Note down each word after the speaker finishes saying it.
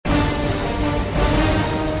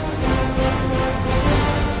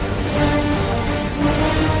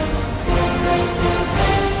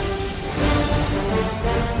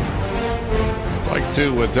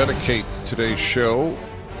to dedicate today's show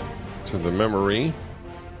to the memory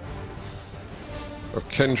of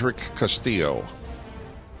Kendrick Castillo,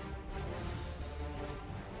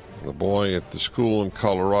 the boy at the school in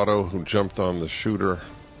Colorado who jumped on the shooter,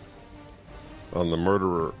 on the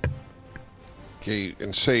murderer,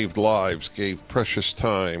 and saved lives, gave precious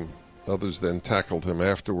time. Others then tackled him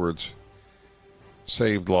afterwards,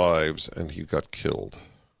 saved lives, and he got killed.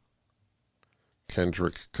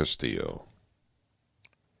 Kendrick Castillo.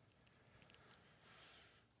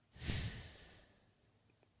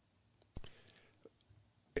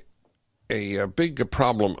 A big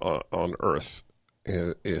problem on Earth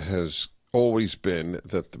it has always been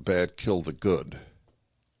that the bad kill the good.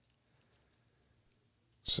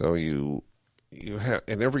 So you have,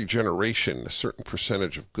 in every generation, a certain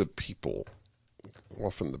percentage of good people,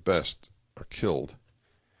 often the best, are killed.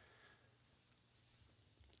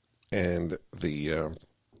 And the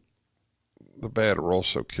bad are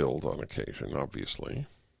also killed on occasion, obviously.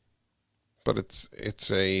 But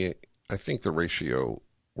I think the ratio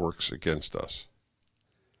works against us.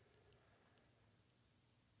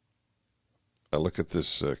 I look at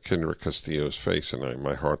this Kendrick Castillo's face and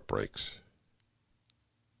my heart breaks.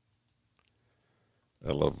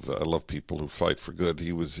 I love people who fight for good.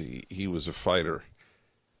 He was a fighter.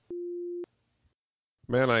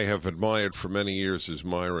 Man I have admired for many years is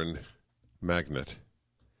Myron Magnet,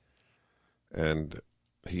 and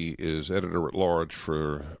he is editor-at-large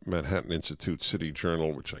for Manhattan Institute City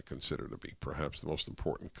Journal, which I consider to be perhaps the most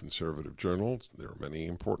important conservative journal. There are many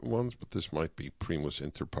important ones, but this might be primus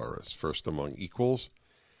inter pares, first among equals.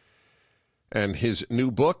 And his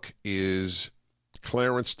new book is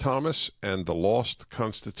Clarence Thomas and the Lost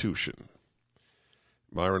Constitution.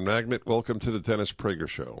 Myron Magnet, welcome to the Dennis Prager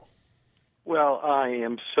Show. Well, I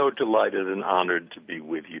am so delighted and honored to be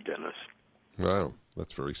with you, Dennis. Wow,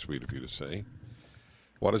 that's very sweet of you to say.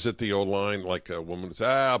 What is it, the old line, like a woman would say,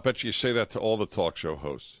 I'll bet you say that to all the talk show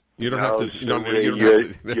hosts. You don't have to.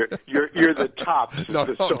 You're the top. No.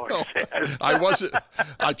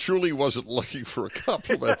 I truly wasn't looking for a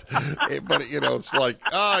compliment. But, it's like,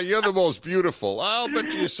 you're the most beautiful. I'll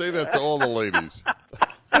bet you say that to all the ladies.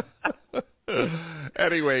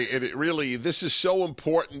 Anyway, this is so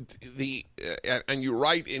important. And you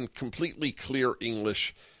write in completely clear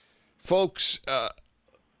English. Folks,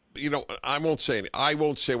 I won't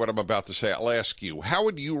say what I'm about to say. I'll ask you, how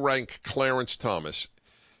would you rank Clarence Thomas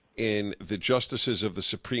in the justices of the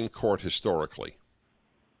Supreme Court historically?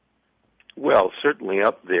 Well, certainly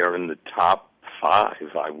up there in the top 5,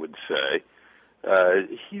 I would say.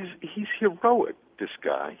 He's heroic, this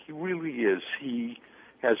guy. He really is. He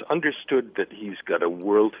has understood that he's got a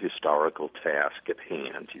world historical task at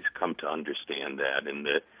hand. He's come to understand that in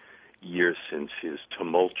the years since his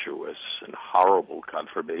tumultuous and horrible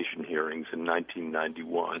confirmation hearings in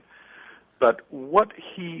 1991. But what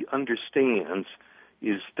he understands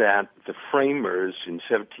is that the framers in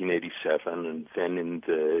 1787 and then in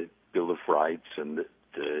the Bill of Rights and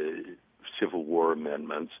the Civil War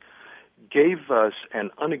amendments gave us an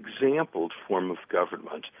unexampled form of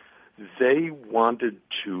government. They wanted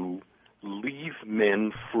to leave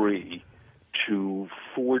men free to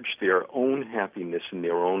forge their own happiness in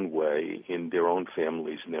their own way, in their own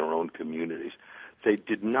families, in their own communities. They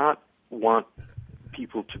did not want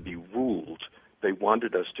people to be ruled. They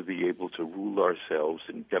wanted us to be able to rule ourselves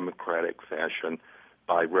in democratic fashion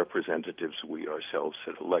by representatives we ourselves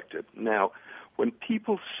had elected. Now, when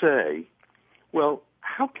people say, well,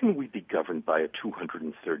 how can we be governed by a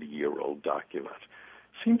 230-year-old document?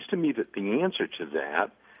 Seems to me that the answer to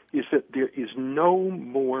that is that there is no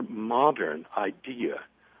more modern idea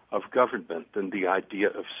of government than the idea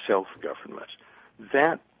of self-government.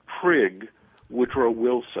 That prig, Woodrow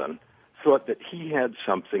Wilson, thought that he had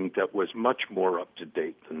something that was much more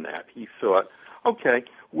up-to-date than that. He thought, okay,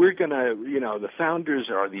 we're going to, the founders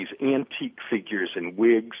are these antique figures in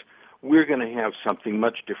wigs. We're going to have something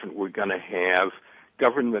much different. We're going to have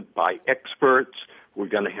government by experts. We're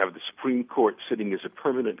going to have the Supreme Court sitting as a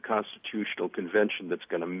permanent constitutional convention that's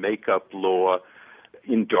going to make up law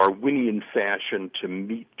in Darwinian fashion to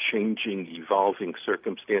meet changing, evolving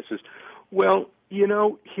circumstances. Well,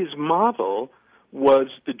 his model was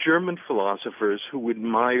the German philosophers who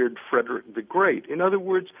admired Frederick the Great. In other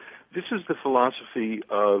words, this is the philosophy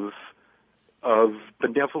of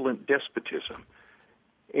benevolent despotism.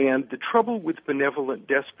 And the trouble with benevolent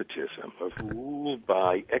despotism, of rule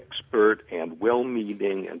by expert and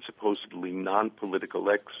well-meaning and supposedly non-political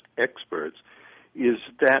experts, is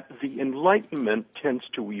that the Enlightenment tends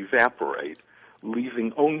to evaporate,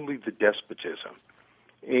 leaving only the despotism.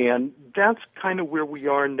 And that's kind of where we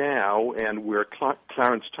are now, and where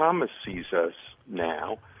Clarence Thomas sees us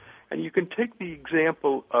now. And you can take the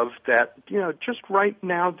example of that, just right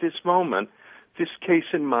now, this moment, this case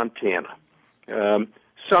in Montana.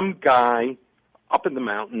 Some guy up in the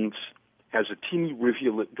mountains has a teeny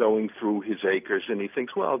rivulet going through his acres, and he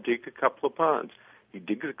thinks, well, I'll dig a couple of ponds. He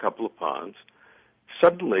digs a couple of ponds.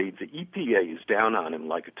 Suddenly, the EPA is down on him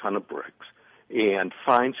like a ton of bricks and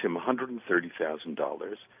fines him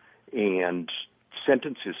 $130,000 and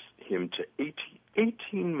sentences him to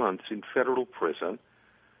 18 months in federal prison.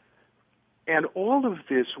 And all of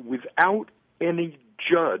this without any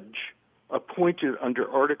judge appointed under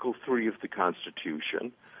Article 3 of the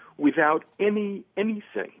Constitution, without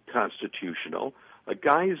anything constitutional. A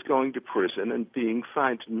guy is going to prison and being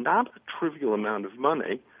fined not a trivial amount of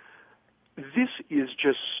money. This is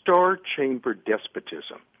just star chamber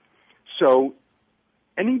despotism. So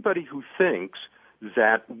anybody who thinks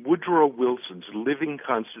that Woodrow Wilson's living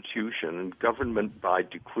constitution and government by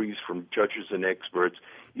decrees from judges and experts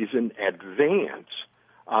is an advance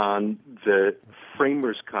on the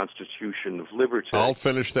framers' Constitution of Liberty. I'll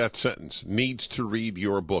finish that sentence. Needs to read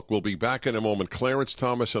your book. We'll be back in a moment. Clarence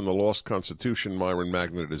Thomas and the Lost Constitution Myron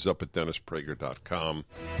Magnet is up at DennisPrager.com.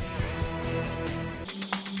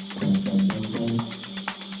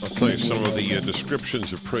 I'll tell you some of the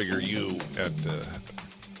descriptions of PragerU at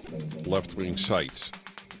left-wing sites.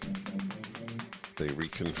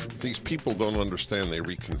 These people don't understand. They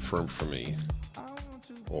reconfirm for me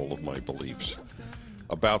all of my beliefs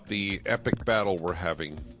about the epic battle we're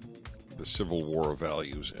having, the civil war of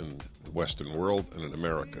values in the Western world and in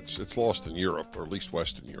America. It's lost in Europe, or at least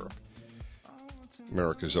Western Europe.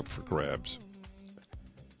 America's up for grabs.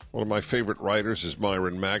 One of my favorite writers is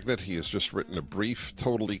Myron Magnet. He has just written a brief,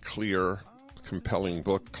 totally clear, compelling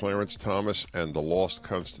book, Clarence Thomas and the Lost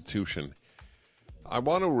Constitution. I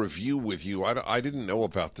want to review with you. I didn't know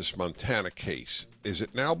about this Montana case. Is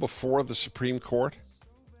it now before the Supreme Court?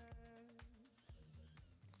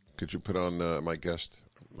 Could you put on my guest?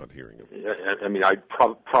 I'm not hearing him. I mean, I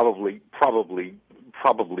probably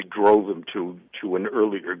drove him to an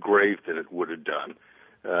earlier grave than it would have done.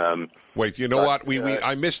 Wait, you know what?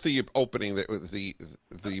 I missed the opening. The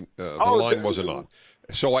line wasn't on.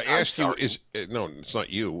 So I asked you. No, it's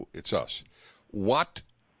not you. It's us. What?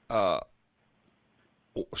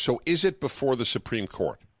 So is it before the Supreme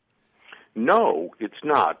Court? No, it's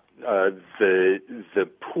not. The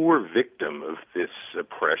poor victim of this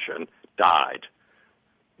oppression died,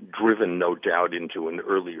 driven, no doubt, into an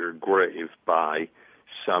earlier grave by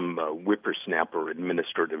some whippersnapper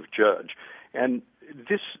administrative judge. And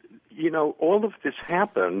this, all of this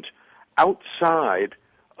happened outside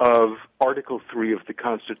of Article 3 of the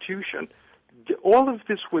Constitution. All of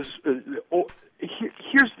this was,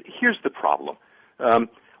 here's the problem.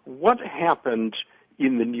 What happened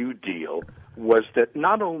in the New Deal was that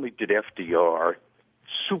not only did FDR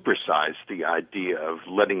supersize the idea of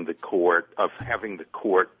having the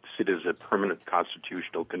court sit as a permanent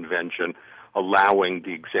constitutional convention, allowing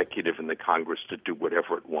the executive and the Congress to do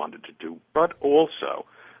whatever it wanted to do, but also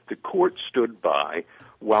the court stood by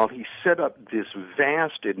while he set up this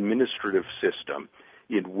vast administrative system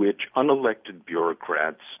in which unelected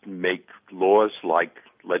bureaucrats make laws like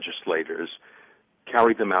legislators,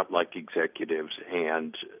 carry them out like executives,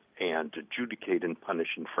 and adjudicate and punish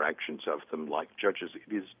infractions of them like judges.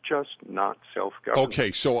 It is just not self-government.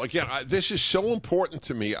 Okay, so again, this is so important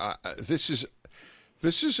to me. This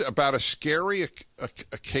is about as scary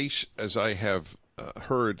a case as I have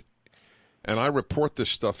heard, and I report this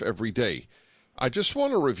stuff every day. I just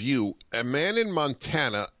want to review a man in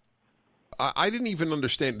Montana. I didn't even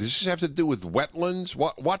understand. Does this have to do with wetlands?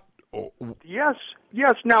 What? Yes.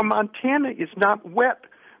 Now, Montana is not wet.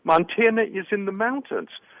 Montana is in the mountains.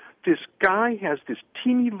 This guy has this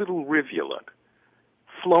teeny little rivulet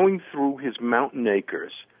flowing through his mountain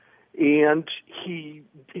acres, and he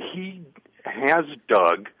has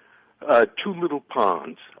dug two little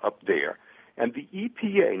ponds up there. And the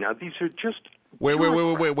EPA, now these are just...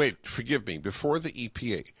 Wait. Forgive me. Before the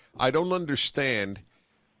EPA, I don't understand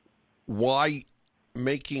why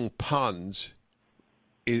making ponds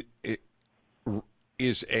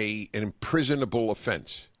is an imprisonable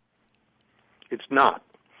offense. It's not,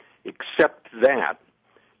 except that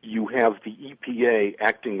you have the EPA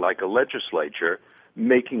acting like a legislature,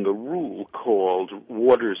 making a rule called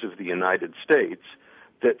Waters of the United States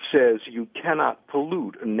that says you cannot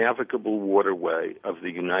pollute a navigable waterway of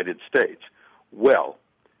the United States. Well,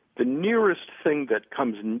 the nearest thing that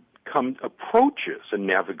approaches a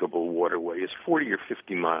navigable waterway is 40 or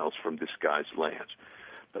 50 miles from this guy's land.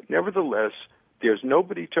 But nevertheless, there's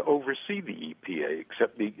nobody to oversee the EPA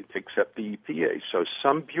except the EPA. So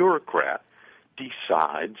some bureaucrat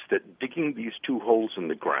decides that digging these two holes in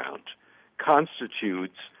the ground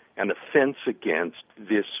constitutes an offense against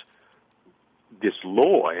this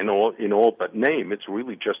law in all but name. It's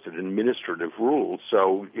really just an administrative rule,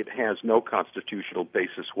 so it has no constitutional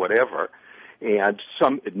basis whatever. And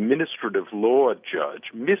some administrative law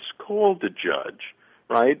judge miscalled a judge,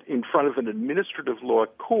 right, in front of an administrative law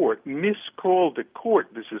court, miscalled a court.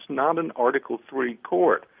 This is not an Article III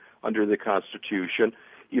court under the Constitution,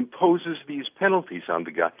 imposes these penalties on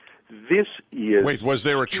the guy. This is... Wait, was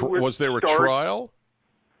there a trial?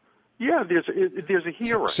 Yeah, there's a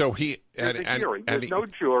hearing. So there's a hearing. There's no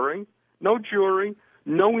jury,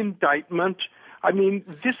 no indictment. I mean,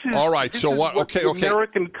 this is all right. So what? Okay.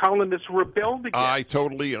 American colonists rebelled against. I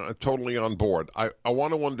totally on board. I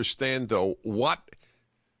want to understand though what.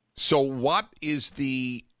 So what is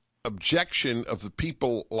the objection of the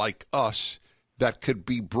people like us that could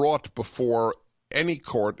be brought before any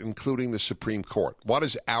court, including the Supreme Court? What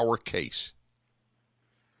is our case?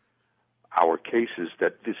 Our case is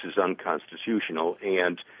that this is unconstitutional,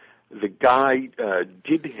 and the guy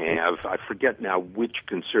did have, I forget now which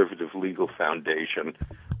conservative legal foundation,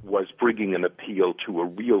 was bringing an appeal to a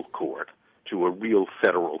real court, to a real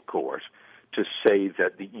federal court, to say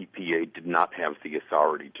that the EPA did not have the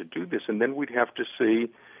authority to do this. And then we'd have to see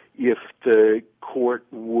if the court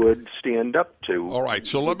would stand up to. All right,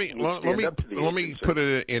 so let me put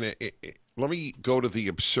it in a. Let me go to the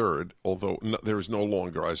absurd, although there is no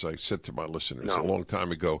longer, as I said to my listeners a long time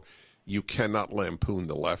ago, you cannot lampoon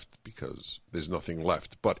the left because there's nothing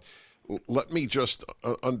left. But let me just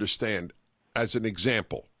understand, as an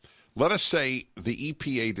example, let us say the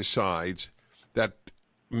EPA decides that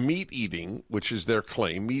meat eating, which is their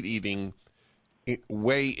claim, meat eating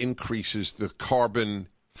way increases the carbon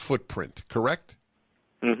footprint, correct?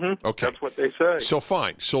 Mm-hmm. Okay. That's what they say. So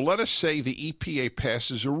fine. So let us say the EPA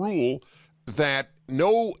passes a rule that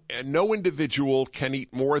no individual can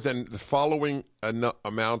eat more than the following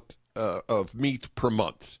amount of meat per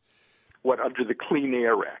month. What, under the Clean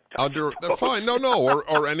Air Act? Fine,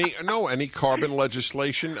 or any carbon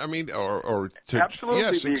legislation. I mean, absolutely,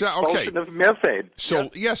 yes, the expulsion of methane. So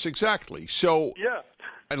yes, exactly. So yeah,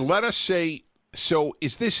 and let us say, so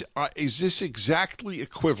is this exactly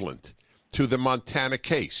equivalent to the Montana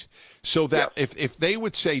case? So that if they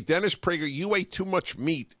would say, Dennis Prager, you ate too much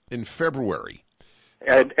meat in February,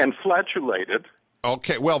 and flatulated.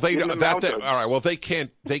 Okay, well all right. Well, they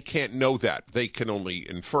can't know that. They can only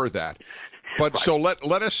infer that. But right. So let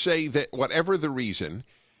us say that whatever the reason,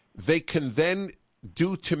 they can then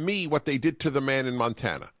do to me what they did to the man in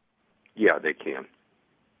Montana. Yeah, they can.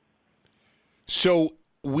 So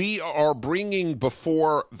we are bringing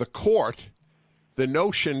before the court the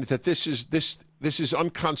notion that this is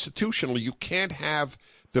unconstitutional. You can't have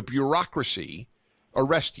the bureaucracy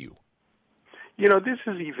arrest you. You know, this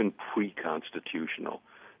is even pre-constitutional.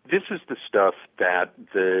 This is the stuff that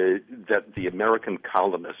the American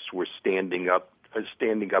colonists were standing up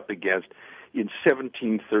against in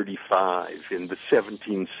 1735, in the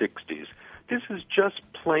 1760s. This is just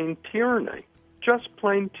plain tyranny. Just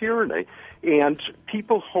plain tyranny. And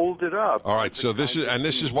people hold it up. All right, so this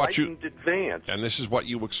is what you advance. And this is what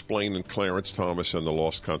you explain in Clarence Thomas and the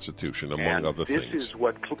Lost Constitution, among other things. This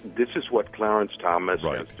is what Clarence Thomas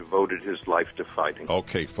has devoted his life to fighting.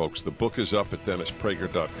 Okay, folks, the book is up at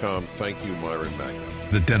DennisPrager.com. Thank you, Myron Magnet.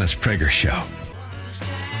 The Dennis Prager Show.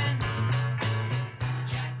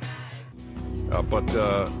 But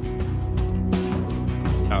a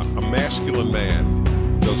masculine man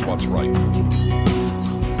does what's right.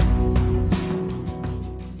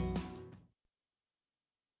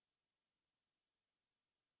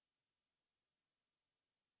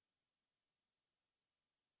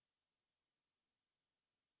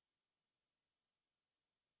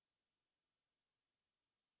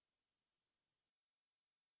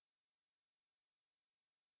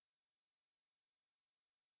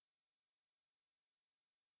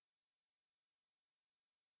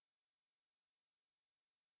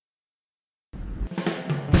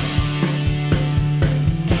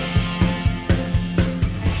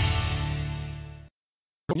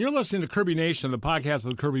 You're listening to Kirby Nation, the podcast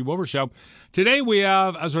of the Kirby Wilbur Show. Today we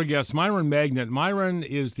have as our guest Myron Magnet. Myron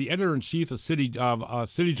is the editor-in-chief of City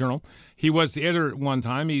Journal. He was the editor at one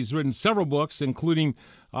time. He's written several books, including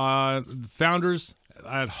Founders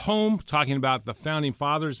at Home, talking about the Founding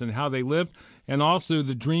Fathers and how they lived, and also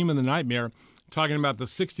The Dream and the Nightmare, talking about the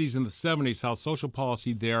 60s and the 70s, how social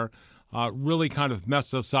policy there really kind of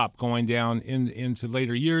messed us up going down into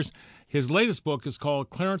later years. His latest book is called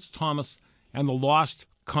Clarence Thomas and the Lost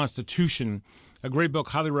Constitution, a great book,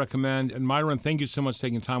 highly recommend. And Myron, thank you so much for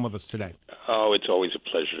taking time with us today. Oh, it's always a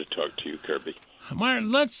pleasure to talk to you, Kirby.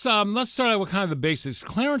 Myron, let's start out with kind of the basics.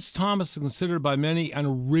 Clarence Thomas is considered by many an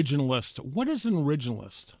originalist. What is an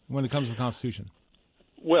originalist when it comes to the Constitution?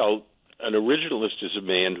 Well, an originalist is a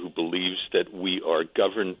man who believes that we are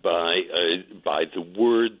governed by the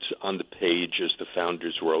words on the page as the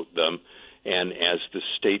founders wrote them, and as the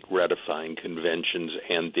state ratifying conventions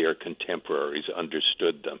and their contemporaries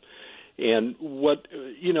understood them. And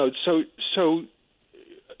so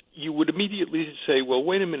you would immediately say, well,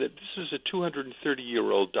 wait a minute, this is a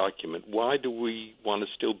 230-year-old document. Why do we want to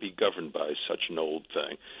still be governed by such an old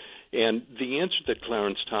thing? And the answer that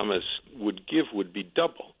Clarence Thomas would give would be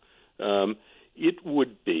double. It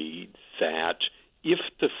would be that if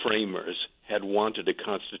the framers had wanted a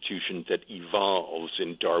constitution that evolves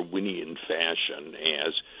in Darwinian fashion,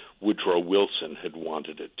 as Woodrow Wilson had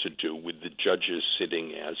wanted it to do, with the judges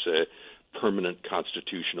sitting as a permanent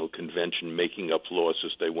constitutional convention making up laws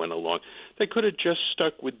as they went along, they could have just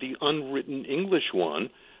stuck with the unwritten English one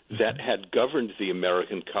that had governed the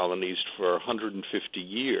American colonies for 150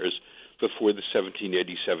 years before the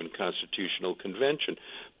 1787 Constitutional Convention.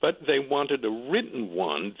 But they wanted a written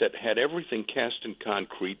one that had everything cast in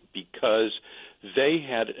concrete because they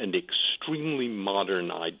had an extremely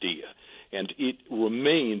modern idea. And it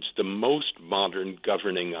remains the most modern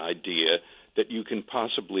governing idea that you can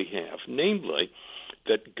possibly have, namely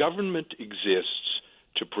that government exists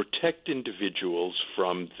to protect individuals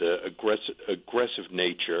from the aggressive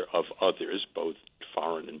nature of others, both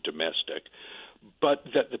foreign and domestic, but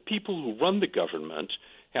that the people who run the government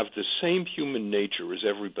have the same human nature as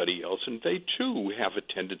everybody else, and they too have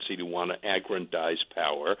a tendency to want to aggrandize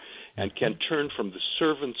power and can turn from the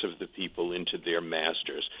servants of the people into their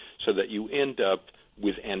masters, so that you end up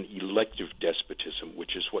with an elective despotism,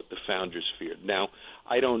 which is what the founders feared. Now,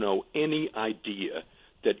 I don't know any idea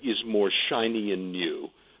that is more shiny and new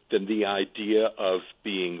than the idea of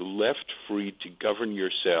being left free to govern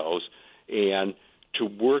yourselves and to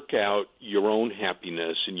work out your own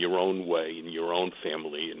happiness in your own way, in your own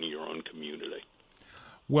family, in your own community.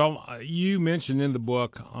 Well, you mentioned in the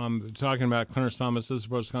book, talking about Clarence Thomas's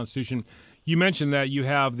proposed Constitution, you mentioned that you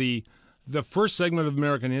have the first segment of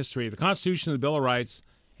American history, the Constitution, the Bill of Rights,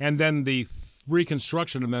 and then the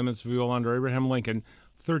Reconstruction Amendments, if you will, under Abraham Lincoln,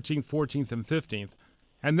 13th, 14th, and 15th.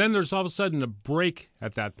 And then there's all of a sudden a break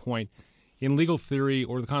at that point in legal theory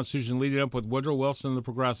or the Constitution leading up with Woodrow Wilson and the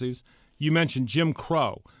Progressives. You mentioned Jim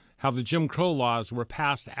Crow, how the Jim Crow laws were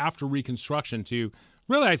passed after Reconstruction to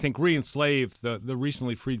really, I think, re-enslave the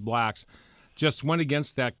recently freed blacks, just went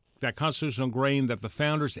against that constitutional grain that the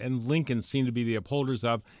founders and Lincoln seem to be the upholders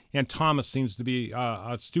of, and Thomas seems to be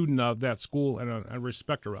a student of that school and a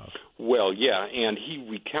respecter of. Well, yeah, and he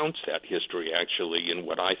recounts that history, actually, in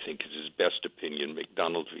what I think is his best opinion,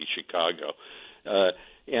 McDonald v. Chicago.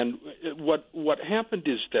 And what happened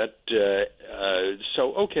is that,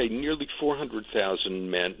 nearly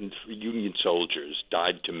 400,000 men, Union soldiers,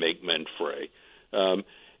 died to make men free.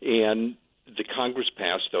 And the Congress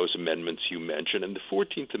passed those amendments you mentioned, and the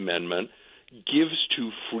 14th Amendment gives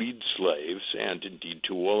to freed slaves, and indeed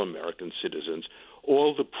to all American citizens,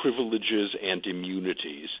 all the privileges and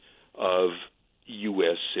immunities of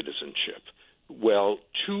U.S. citizenship. Well,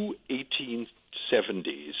 two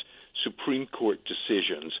 1870s Supreme Court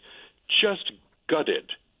decisions just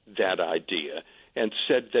gutted that idea and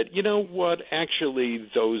said that, you know what, actually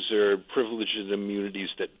those are privileges and immunities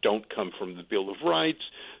that don't come from the Bill of Rights.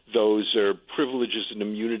 Those are privileges and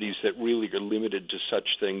immunities that really are limited to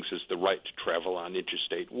such things as the right to travel on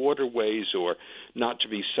interstate waterways or not to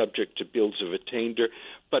be subject to bills of attainder.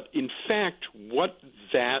 But in fact, what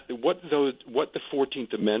the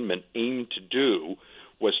 14th Amendment aimed to do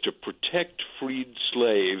was to protect freed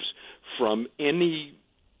slaves from any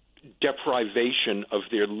deprivation of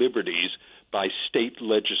their liberties by state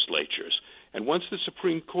legislatures. And once the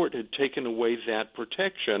Supreme Court had taken away that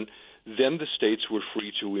protection, then the states were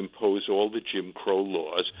free to impose all the Jim Crow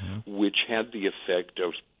laws, which had the effect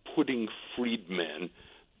of putting freedmen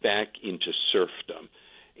back into serfdom.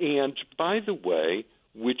 And by the way,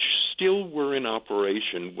 which still were in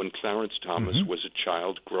operation when Clarence Thomas was a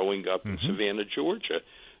child growing up in Savannah, Georgia.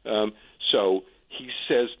 So he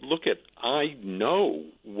says, I know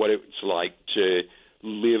what it's like to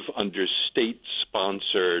live under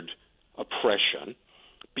state-sponsored oppression,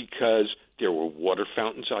 because there were water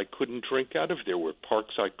fountains I couldn't drink out of, there were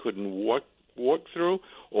parks I couldn't walk through,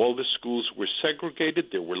 all the schools were segregated,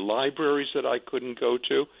 there were libraries that I couldn't go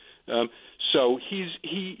to. So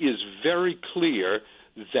he is very clear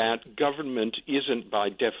that government isn't by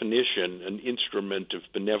definition an instrument of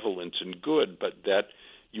benevolence and good, but that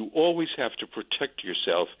you always have to protect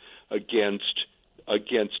yourself against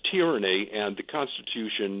against tyranny, and the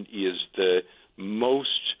Constitution is the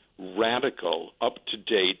most radical,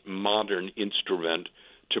 up-to-date, modern instrument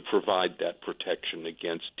to provide that protection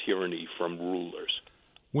against tyranny from rulers.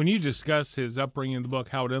 When you discuss his upbringing in the book,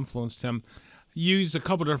 how it influenced him, you use a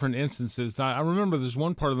couple different instances. I remember there's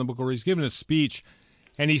one part of the book where he's giving a speech,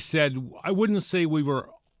 and he said, I wouldn't say we were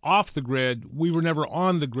off the grid. We were never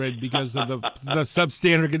on the grid because of the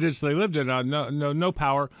substandard conditions they lived in. No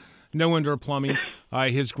power, no indoor plumbing.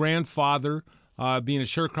 His grandfather being a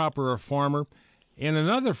sharecropper or a farmer. And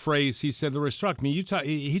another phrase he said that really struck me,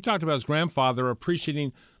 he talked about his grandfather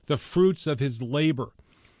appreciating the fruits of his labor.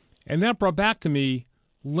 And that brought back to me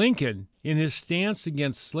Lincoln in his stance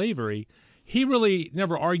against slavery. He really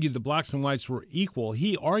never argued that blacks and whites were equal.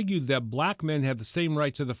 He argued that black men had the same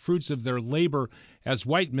right to the fruits of their labor as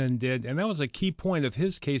white men did, and that was a key point of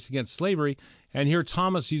his case against slavery. And here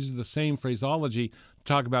Thomas uses the same phraseology to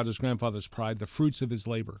talk about his grandfather's pride, the fruits of his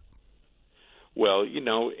labor. Well,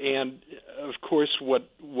 and of course what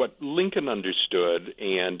Lincoln understood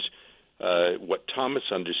and what Thomas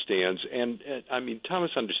understands, and I mean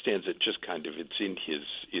Thomas understands it just kind of it's in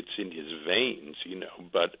his veins,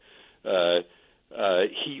 but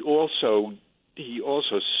he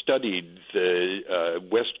also studied the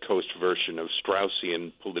West Coast version of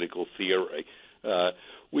Straussian political theory,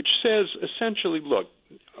 which says essentially, look,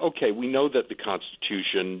 okay, we know that the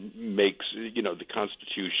Constitution the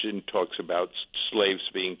Constitution talks about slaves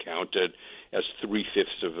being counted as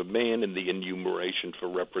 3/5 of a man in the enumeration for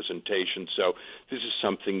representation. So this is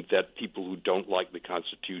something that people who don't like the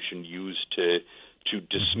Constitution use to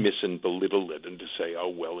dismiss and belittle it and to say, oh,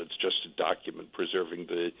 well, it's just a document preserving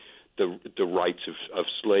the rights of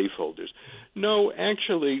slaveholders. No,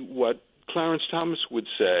 actually, what Clarence Thomas would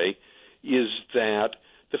say is that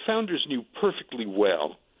the founders knew perfectly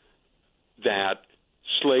well that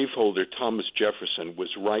slaveholder Thomas Jefferson was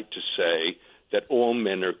right to say that all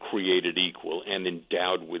men are created equal and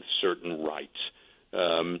endowed with certain rights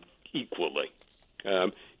equally.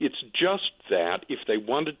 It's just that if they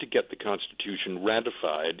wanted to get the Constitution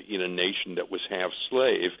ratified in a nation that was half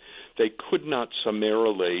slave, they could not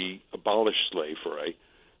summarily abolish slavery,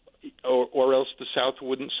 or else the South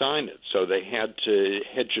wouldn't sign it. So they had to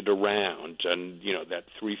hedge it around, and that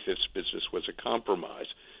 3/5 business was a compromise.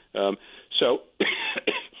 So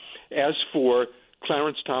as for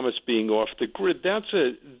Clarence Thomas being off the grid, that's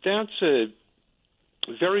a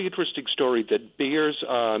very interesting story that bears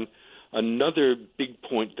on another big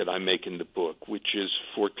point that I make in the book, which is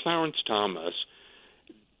for Clarence Thomas,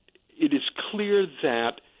 it is clear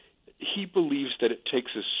that he believes that it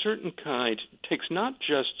takes takes not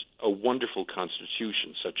just a wonderful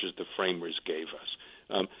constitution such as the framers gave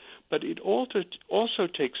us, but it also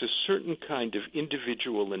takes a certain kind of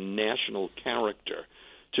individual and national character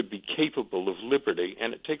to be capable of liberty,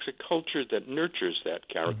 and it takes a culture that nurtures that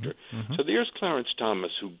character. Mm-hmm. So there's Clarence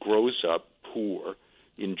Thomas, who grows up poor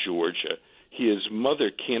in Georgia. His mother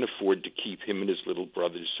can't afford to keep him and his little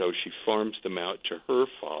brothers, so she farms them out to her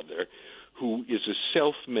father, who is a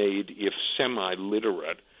self-made, if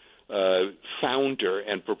semi-literate, founder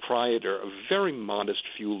and proprietor of a very modest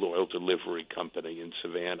fuel oil delivery company in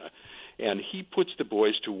Savannah. And he puts the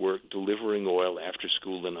boys to work delivering oil after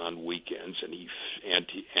school and on weekends.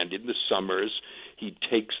 And in the summers, he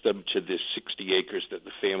takes them to this 60 acres that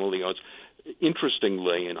the family owns.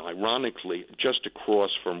 Interestingly and ironically, just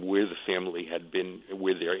across from where the family had been,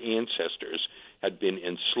 where their ancestors had been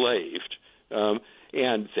enslaved.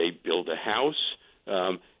 And they build a house,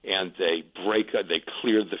 and they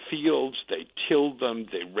clear the fields, they till them,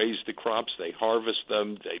 they raise the crops, they harvest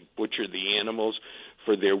them, they butcher the animals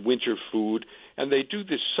for their winter food, and they do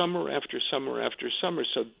this summer after summer after summer.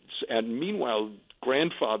 So, and meanwhile,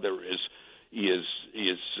 grandfather is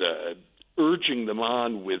urging them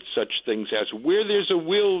on with such things as where there's a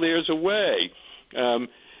will, there's a way.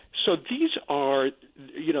 So these are,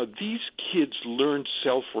 these kids learned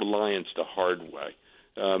self-reliance the hard way.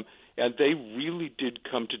 And they really did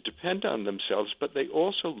come to depend on themselves, but they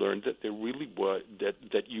also learned that there really was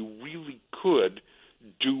that you really could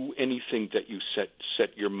do anything that you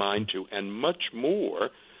set your mind to, and much more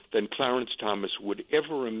than Clarence Thomas would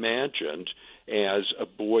ever imagined as a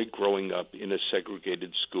boy growing up in a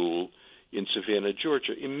segregated school in Savannah,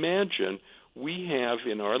 Georgia. Imagine we have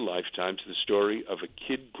in our lifetimes the story of a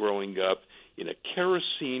kid growing up in a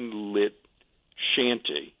kerosene-lit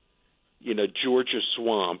shanty in a Georgia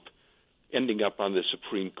swamp, ending up on the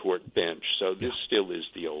Supreme Court bench. So this still is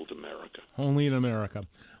the old America. Only in America.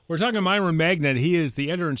 We're talking to Myron Magnet. He is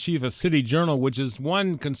the editor-in-chief of City Journal, which is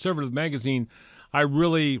one conservative magazine I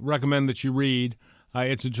really recommend that you read.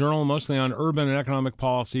 It's a journal mostly on urban and economic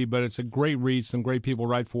policy, but it's a great read. Some great people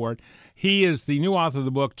write for it. He is the new author of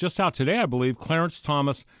the book, just out today, I believe, Clarence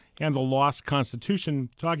Thomas and the Lost Constitution,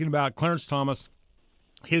 talking about Clarence Thomas,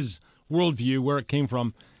 his worldview, where it came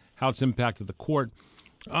from, how it's impacted the court.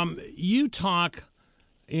 You talk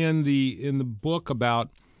in the book about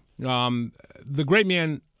the great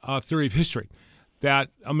man theory of history, that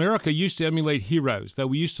America used to emulate heroes, that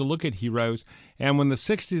we used to look at heroes, and when the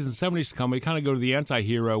 60s and 70s come, we kind of go to the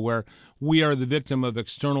anti-hero, where we are the victim of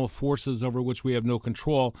external forces over which we have no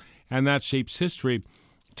control, and that shapes history.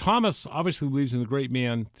 Thomas obviously believes in the great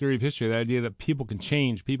man theory of history, the idea that people can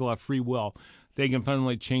change, people have free will, they can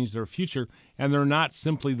fundamentally change their future, and they're not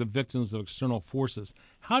simply the victims of external forces.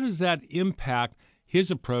 How does that impact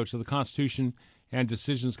his approach to the Constitution and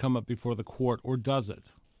decisions come up before the court, or does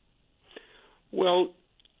it? Well,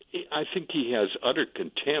 I think he has utter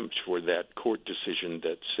contempt for that court decision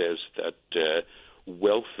that says that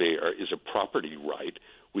welfare is a property right,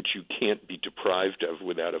 which you can't be deprived of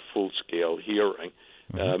without a full-scale hearing.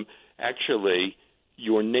 Mm-hmm. Actually,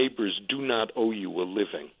 your neighbors do not owe you a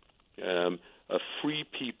living. A free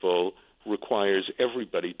people requires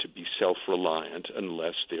everybody to be self-reliant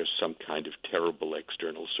unless there's some kind of terrible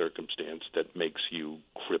external circumstance that makes you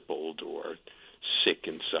crippled or sick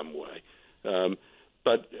in some way.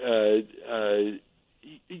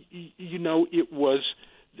 It was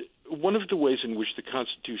one of the ways in which the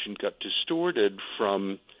Constitution got distorted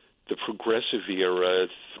from the progressive era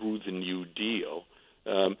through the New Deal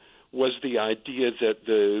was the idea that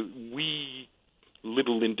the wee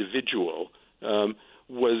little individual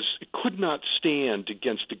could not stand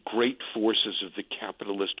against the great forces of the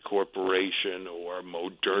capitalist corporation or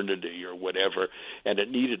modernity or whatever, and it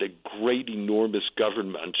needed a great, enormous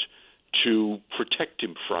government to protect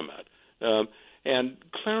him from it. And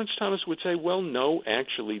Clarence Thomas would say, well, no,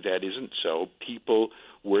 actually that isn't so. People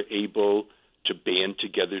were able to band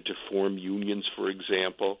together to form unions, for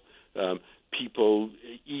example. People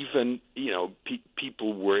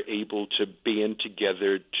were able to band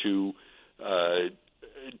together to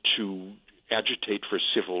agitate for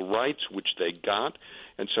civil rights, which they got.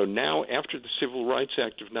 And so now, after the Civil Rights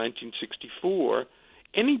Act of 1964,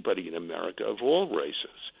 anybody in America of all races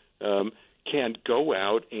can go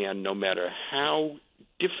out, and no matter how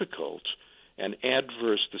difficult and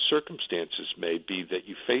adverse the circumstances may be that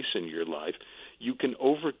you face in your life, you can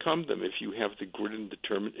overcome them if you have the grit and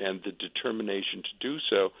the determination to do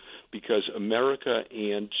so, because America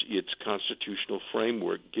and its constitutional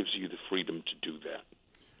framework gives you the freedom to do that.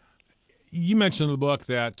 You mentioned in the book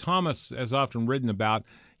that Thomas has often written about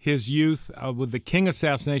his youth with the King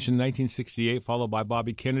assassination in 1968, followed by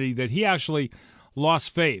Bobby Kennedy, that he actually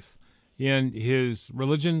lost faith in his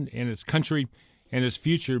religion and his country and his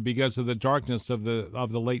future because of the darkness of the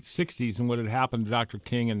late 60s and what had happened to Dr.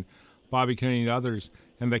 King and Bobby Kennedy and others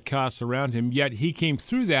and the chaos around him. Yet he came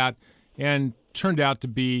through that and turned out to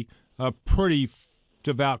be a pretty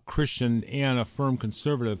devout Christian and a firm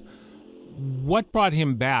conservative. What brought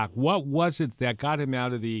him back? What was it that got him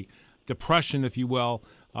out of the depression, if you will,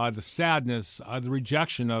 the sadness, the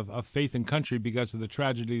rejection of faith and country because of the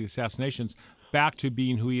tragedy of the assassinations, back to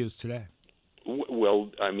being who he is today?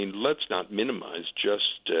 Well, I mean, let's not minimize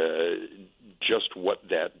just what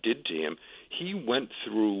that did to him. He went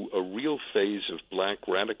through a real phase of black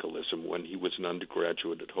radicalism when he was an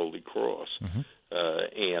undergraduate at Holy Cross, mm-hmm.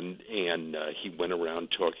 and he went around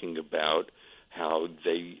talking about how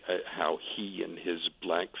he and his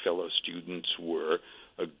black fellow students were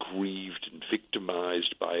aggrieved and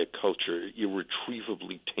victimized by a culture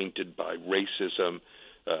irretrievably tainted by racism.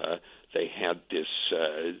 They had this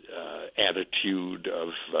attitude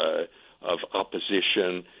of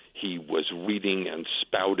opposition. He was reading and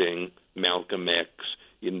spouting Malcolm X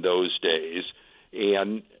in those days,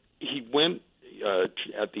 and he went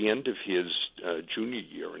at the end of his junior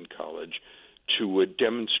year in college to a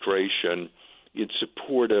demonstration in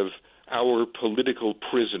support of our political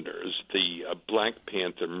prisoners, the Black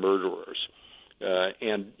Panther murderers.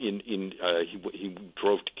 And he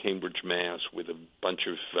drove to Cambridge, Mass. with a bunch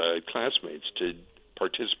of classmates to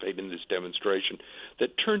participate in this demonstration that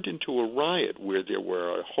turned into a riot where there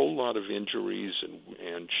were a whole lot of injuries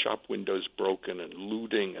and shop windows broken and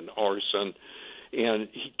looting and arson. And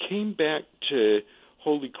he came back to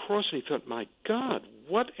Holy Cross and he thought, my God,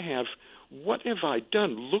 what have I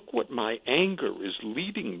done? Look what my anger is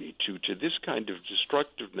leading me to this kind of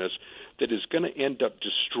destructiveness that is going to end up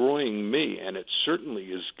destroying me, and it certainly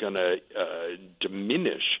is going to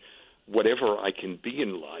diminish whatever I can be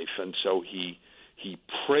in life. And so he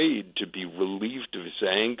prayed to be relieved of his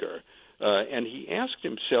anger, and he asked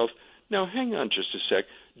himself, now hang on just a sec,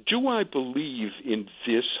 do I believe in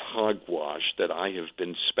this hogwash that I have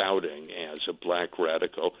been spouting as a black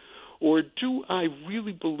radical, or do I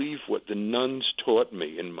really believe what the nuns taught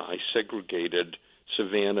me in my segregated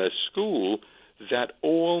Savannah school, that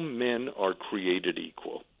all men are created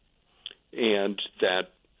equal and that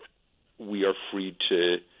we are free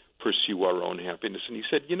to pursue our own happiness? And he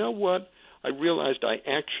said, you know what? I realized I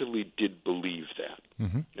actually did believe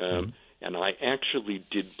that. And I actually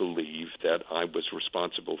did believe that I was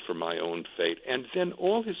responsible for my own fate. And then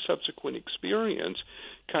all his subsequent experience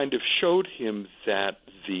kind of showed him that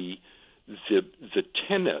the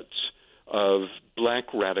tenets of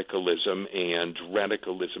black radicalism and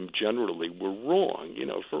radicalism generally were wrong. You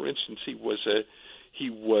know, for instance, he was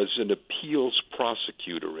an appeals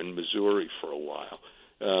prosecutor in Missouri for a while.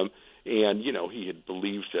 And, you know, he had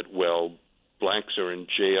believed that, well, blacks are in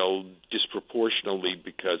jail disproportionately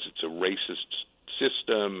because it's a racist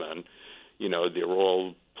system and, you know, they're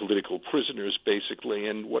all political prisoners, basically.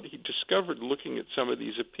 And what he discovered looking at some of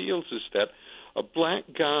these appeals is that a black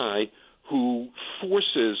guy who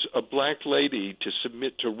forces a black lady to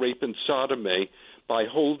submit to rape and sodomy by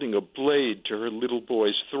holding a blade to her little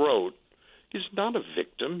boy's throat is not a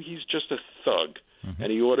victim. He's just a thug,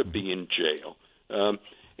 and he ought to be in jail.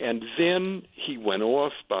 And then he went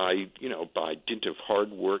off by dint of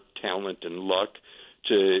hard work, talent, and luck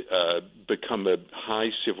to become a high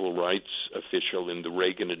civil rights official in the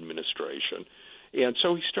Reagan administration. And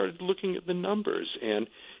so he started looking at the numbers, and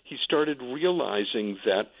he started realizing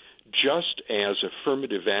that just as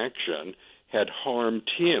affirmative action had harmed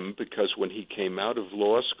him, because when he came out of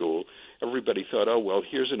law school, everybody thought, oh, well,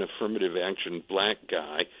 here's an affirmative action black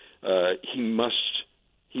guy. He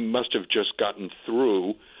must have just gotten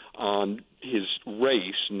through on his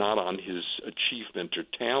race, not on his achievement or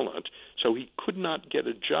talent. So he could not get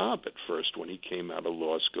a job at first when he came out of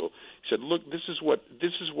law school. He said, look, this is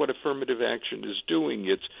what affirmative action is doing.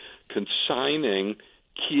 It's consigning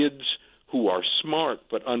kids who are smart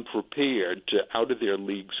but unprepared to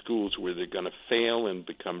out-of-their-league schools where they're going to fail and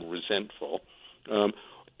become resentful.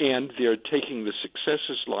 And they're taking the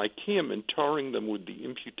successes like him and tarring them with the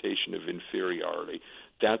imputation of inferiority.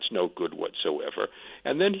 That's no good whatsoever.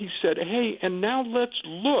 And then he said, hey, and now let's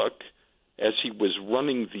look, as he was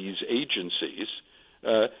running these agencies,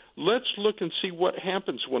 let's look and see what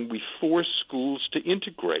happens when we force schools to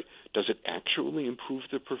integrate. Does it actually improve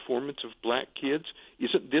the performance of black kids?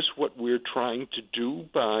 Isn't this what we're trying to do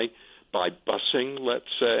by busing, let's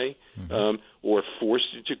say, or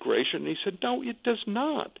forced integration? And he said, no, it does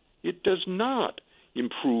not. It does not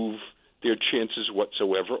improve their chances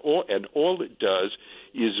whatsoever. And all it does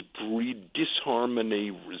is breed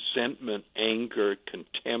disharmony, resentment, anger,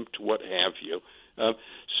 contempt, what have you.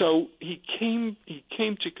 So he came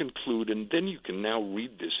to conclude, and then you can now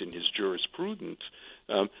read this in his jurisprudence,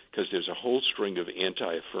 because there's a whole string of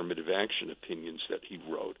anti-affirmative action opinions that he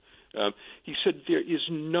wrote. He said there is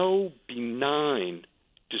no benign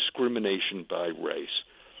discrimination by race.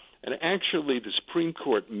 And actually, the Supreme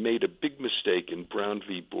Court made a big mistake in Brown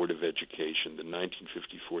v. Board of Education, the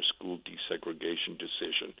 1954 school desegregation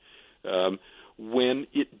decision, when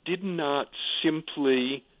it did not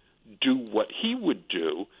simply do what he would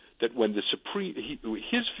do, that when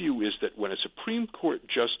his view is that when a Supreme Court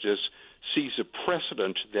justice sees a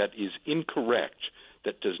precedent that is incorrect,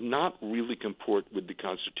 that does not really comport with the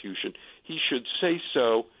Constitution, he should say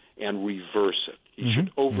so and reverse it. He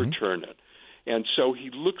should overturn it. And so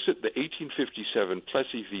he looks at the 1857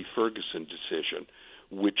 Plessy v. Ferguson decision,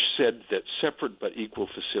 which said that separate but equal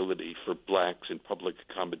facility for blacks in public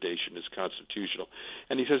accommodation is constitutional.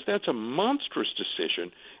 And he says that's a monstrous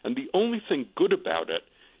decision, and the only thing good about it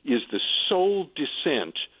is the sole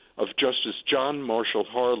dissent of Justice John Marshall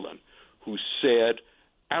Harlan, who said,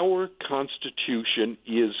 our Constitution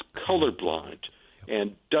is colorblind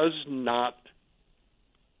and does not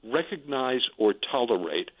recognize or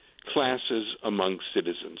tolerate classes among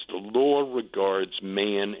citizens. The law regards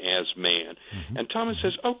man as man. And Thomas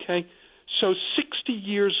says, okay, so 60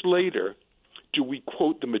 years later, do we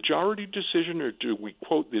quote the majority decision or do we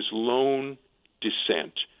quote this lone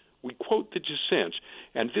dissent? We quote the dissent.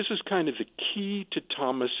 And this is kind of the key to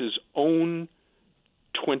Thomas's own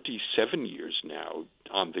 27 years now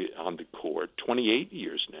on the court, 28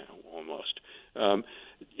 years now almost,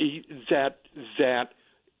 that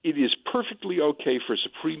it is perfectly okay for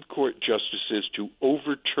Supreme Court justices to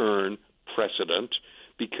overturn precedent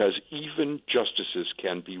because even justices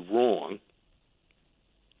can be wrong.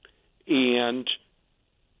 And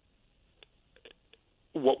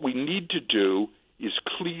what we need to do is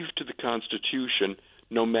cleave to the Constitution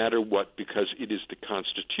no matter what, because it is the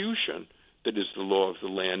Constitution that is the law of the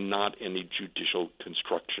land, not any judicial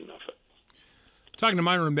construction of it. Talking to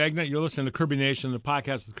Myron Magnet, you're listening to Kirby Nation, the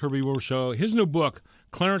podcast of the Kirby Wilbur Show. His new book,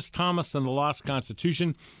 Clarence Thomas and the Lost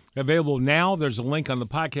Constitution, available now. There's a link on the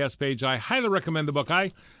podcast page. I highly recommend the book.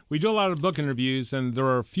 We do a lot of book interviews, and there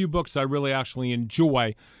are a few books I really actually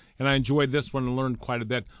enjoy, and I enjoyed this one and learned quite a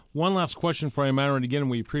bit. One last question for you, Myron. Again,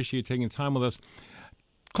 we appreciate taking time with us.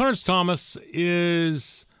 Clarence Thomas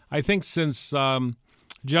is, I think since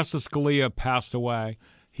Justice Scalia passed away,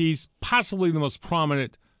 he's possibly the most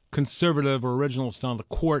prominent conservative or originalist on the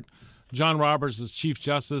court. John Roberts is Chief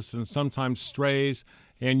Justice and sometimes strays.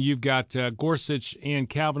 And you've got Gorsuch and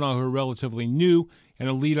Kavanaugh, who are relatively new, and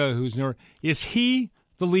Alito, who's newer. Is he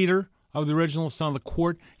the leader of the originalists on the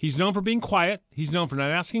court? He's known for being quiet. He's known for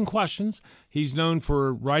not asking questions. He's known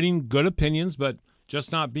for writing good opinions, but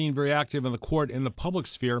just not being very active in the court in the public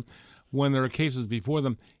sphere when there are cases before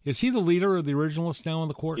them. Is he the leader of the originalists now in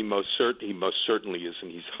the court? He most certainly is,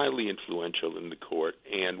 and he's highly influential in the court.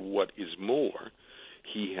 And what is more,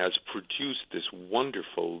 he has produced this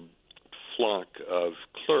wonderful flock of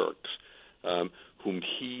clerks whom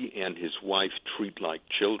he and his wife treat like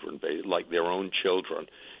children, like their own children.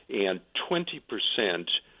 And 20%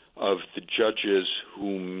 of the judges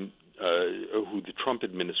who the Trump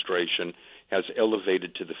administration has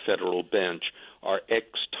elevated to the federal bench are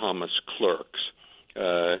ex-Thomas clerks.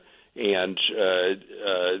 And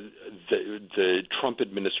the Trump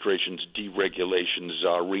administration's deregulation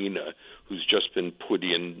czarina, who's just been put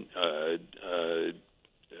in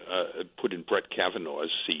Brett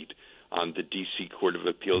Kavanaugh's seat on the D.C. Court of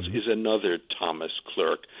Appeals, is another Thomas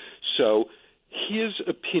clerk. So his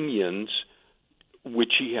opinions,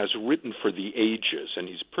 which he has written for the ages, and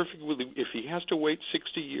he's perfectly willing, if he has to wait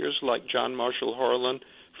 60 years like John Marshall Harlan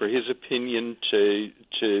for his opinion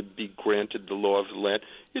to be granted the law of the land,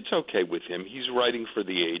 it's okay with him. He's writing for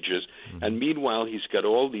the ages. And meanwhile, he's got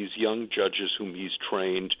all these young judges whom he's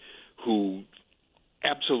trained who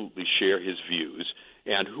absolutely share his views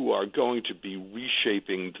and who are going to be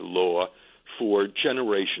reshaping the law for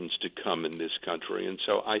generations to come in this country. And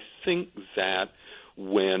so I think that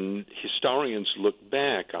when historians look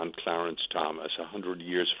back on Clarence Thomas 100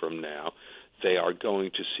 years from now, they are going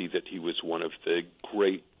to see that he was one of the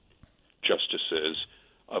great justices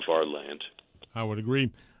of our land. I would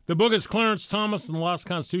agree. The book is Clarence Thomas and the Lost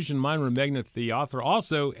Constitution. Myron Magnet, the author,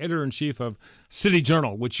 also editor-in-chief of City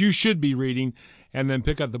Journal, which you should be reading, and then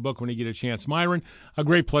pick up the book when you get a chance. Myron, a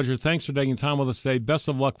great pleasure. Thanks for taking time with us today. Best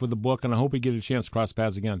of luck with the book, and I hope we get a chance to cross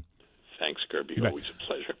paths again. Thanks, Kirby. Always a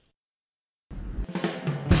pleasure.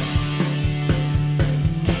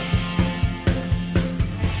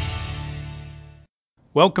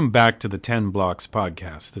 Welcome back to the 10 Blocks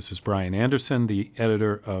podcast. This is Brian Anderson, the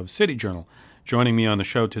editor of City Journal. Joining me on the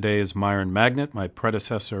show today is Myron Magnet, my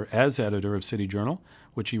predecessor as editor of City Journal,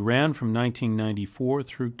 which he ran from 1994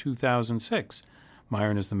 through 2006.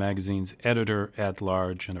 Myron is the magazine's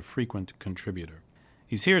editor-at-large and a frequent contributor.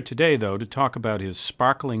 He's here today, though, to talk about his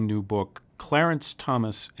sparkling new book, Clarence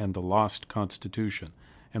Thomas and the Lost Constitution.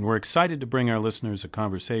 And we're excited to bring our listeners a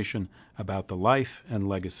conversation about the life and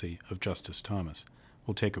legacy of Justice Thomas.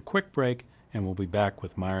 We'll take a quick break, and we'll be back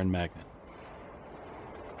with Myron Magnet.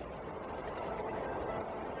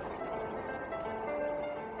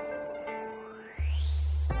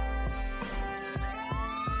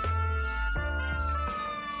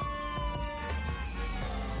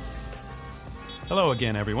 Hello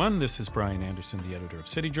again, everyone. This is Brian Anderson, the editor of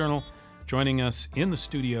City Journal. Joining us in the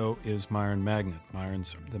studio is Myron Magnet.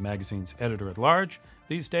 Myron's the magazine's editor-at-large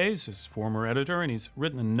these days, his former editor, and he's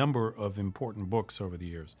written a number of important books over the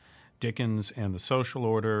years. Dickens and the Social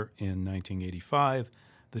Order in 1985,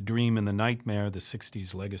 The Dream and the Nightmare, the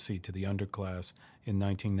 60s Legacy to the Underclass in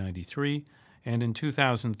 1993, and in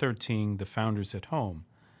 2013, The Founders at Home.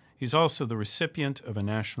 He's also the recipient of a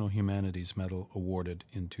National Humanities Medal awarded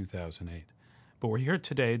in 2008. But we're here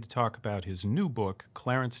today to talk about his new book,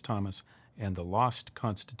 Clarence Thomas and the Lost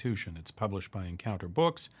Constitution. It's published by Encounter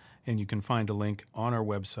Books, and you can find a link on our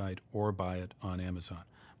website or buy it on Amazon.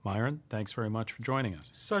 Myron, thanks very much for joining us.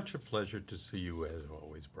 Such a pleasure to see you as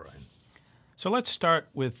always, Brian. So let's start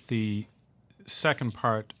with the second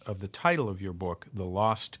part of the title of your book, The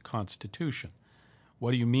Lost Constitution.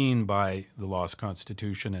 What do you mean by the Lost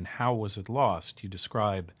Constitution, and how was it lost? You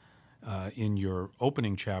describe in your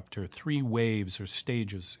opening chapter 3 waves or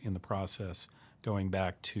stages in the process going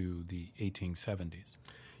back to the 1870s.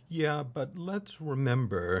 Yeah, but let's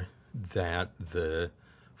remember that the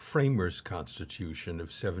Framers' Constitution of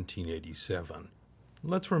 1787,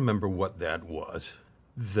 let's remember what that was.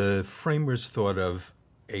 The Framers thought of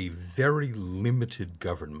a very limited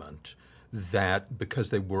government that because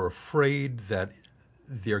they were afraid that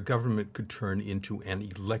their government could turn into an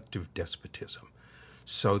elective despotism.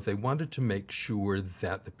 So they wanted to make sure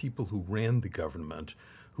that the people who ran the government,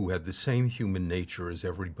 who had the same human nature as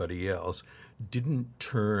everybody else, didn't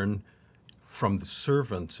turn from the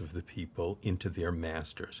servants of the people into their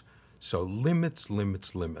masters. So limits,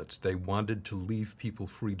 limits, limits. They wanted to leave people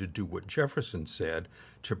free to do what Jefferson said,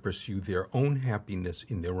 to pursue their own happiness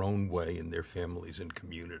in their own way in their families and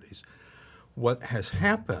communities. What has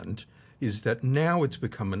happened is that now it's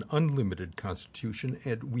become an unlimited constitution,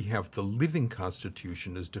 and we have the living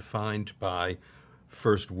constitution as defined by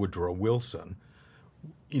first Woodrow Wilson,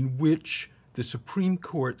 in which the Supreme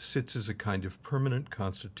Court sits as a kind of permanent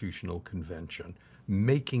constitutional convention,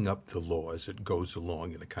 making up the law as it goes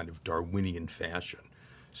along in a kind of Darwinian fashion,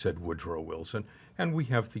 said Woodrow Wilson, and we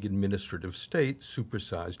have the administrative state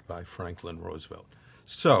supersized by Franklin Roosevelt.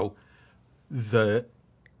 So the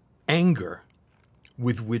anger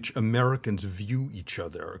with which Americans view each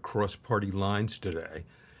other across party lines today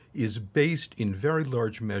is based in very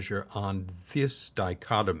large measure on this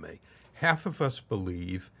dichotomy. Half of us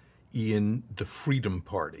believe in the Freedom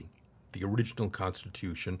Party, the original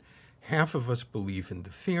Constitution. Half of us believe in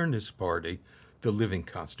the Fairness Party, the living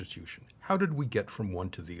Constitution. How did we get from one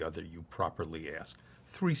to the other, you properly ask?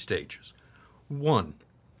 3 stages. 1,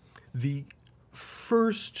 the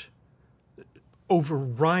first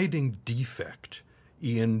overriding defect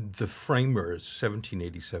in the framers'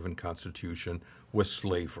 1787 Constitution was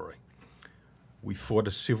slavery. We fought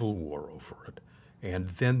a civil war over it, and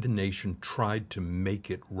then the nation tried to make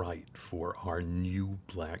it right for our new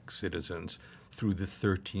black citizens through the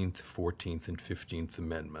 13th, 14th, and 15th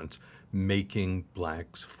Amendments, making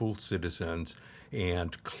blacks full citizens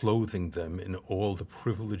and clothing them in all the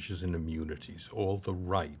privileges and immunities, all the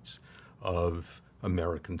rights of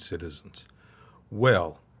American citizens.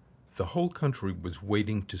 Well, the whole country was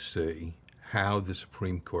waiting to see how the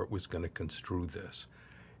Supreme Court was going to construe this.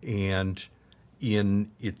 And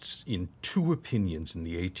in 2 opinions in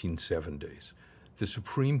the 1870s, the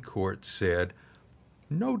Supreme Court said,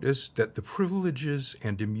 notice that the privileges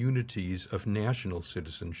and immunities of national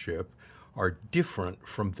citizenship are different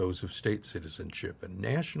from those of state citizenship. And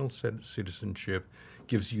national citizenship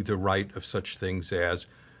gives you the right of such things as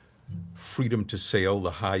freedom to sail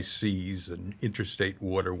the high seas and interstate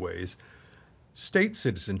waterways. State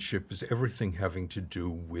citizenship is everything having to do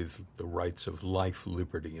with the rights of life,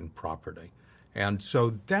 liberty, and property. And so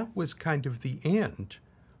that was kind of the end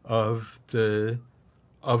of the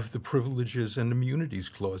Privileges and Immunities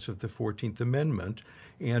Clause of the 14th Amendment,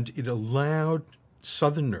 and it allowed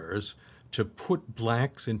Southerners to put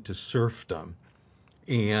blacks into serfdom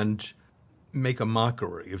and make a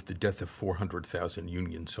mockery of the death of 400,000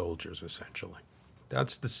 Union soldiers, essentially.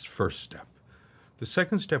 That's the first step. The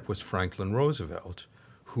second step was Franklin Roosevelt,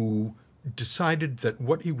 who decided that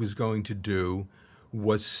what he was going to do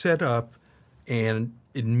was set up an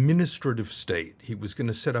administrative state. He was going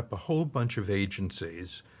to set up a whole bunch of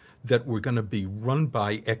agencies that were going to be run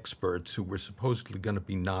by experts who were supposedly going to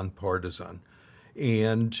be nonpartisan.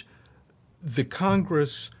 And the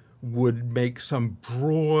Congress would make some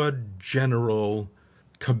broad general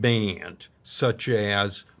command, such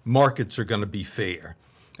as markets are going to be fair,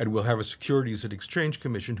 and we'll have a Securities and Exchange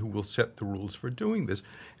Commission who will set the rules for doing this.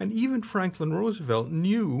 And even Franklin Roosevelt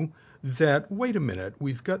knew that, wait a minute,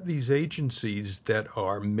 we've got these agencies that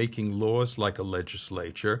are making laws like a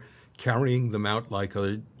legislature, carrying them out like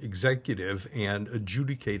an executive, and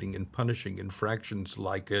adjudicating and punishing infractions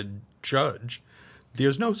like a judge.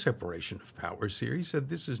 There's no separation of powers here. He said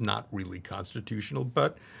this is not really constitutional,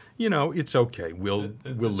 but, it's okay. We'll live with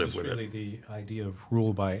it. This is really the idea of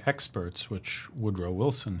rule by experts, which Woodrow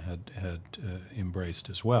Wilson had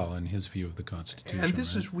embraced as well in his view of the Constitution. And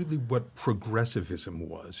this is really what progressivism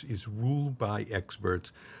was, is rule by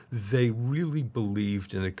experts. They really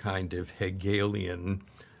believed in a kind of Hegelian,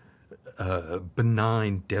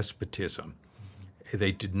 benign despotism.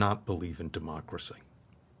 They did not believe in democracy.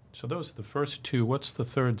 So those are the first 2. What's the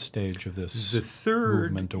third stage of this The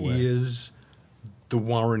movement away? third is the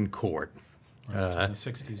Warren Court. In the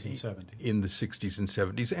 60s and 70s. In the 60s and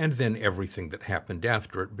 70s, and then everything that happened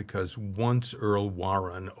after it, because once Earl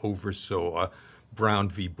Warren oversaw Brown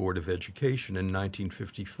v. Board of Education in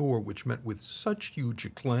 1954, which met with such huge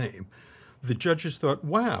acclaim, the judges thought,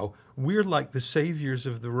 wow, we're like the saviors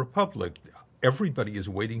of the Republic. Everybody is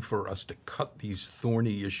waiting for us to cut these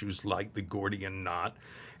thorny issues like the Gordian knot,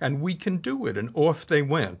 and we can do it, and off they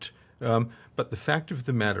went. But the fact of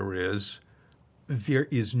the matter is, there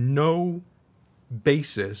is no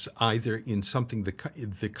basis either in something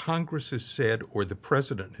the Congress has said or the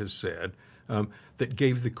President has said that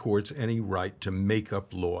gave the courts any right to make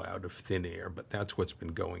up law out of thin air. But that's what's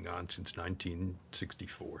been going on since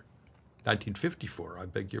 1954, I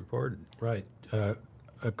beg your pardon. Right.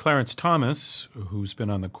 Clarence Thomas, who's been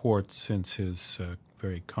on the court since his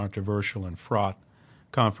very controversial and fraught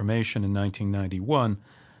confirmation in 1991,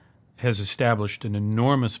 has established an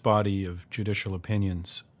enormous body of judicial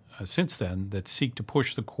opinions since then that seek to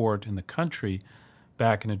push the court and the country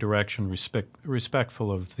back in a direction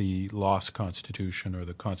respectful of the Lost Constitution, or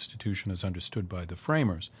the Constitution as understood by the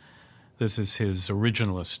framers. This is his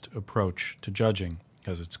originalist approach to judging,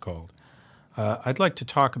 as it's called. I'd like to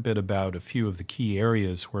talk a bit about a few of the key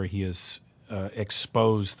areas where he has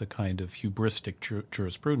exposed the kind of hubristic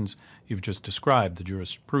jurisprudence you've just described, the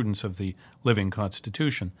jurisprudence of the living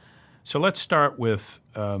Constitution. So let's start with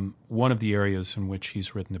one of the areas in which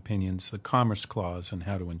he's written opinions, the Commerce Clause, and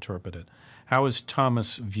how to interpret it. How has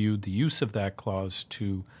Thomas viewed the use of that clause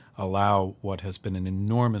to allow what has been an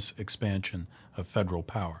enormous expansion of federal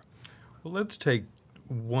power? Well, let's take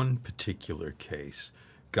one particular case,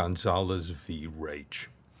 Gonzalez v. Raich.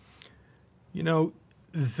 You know,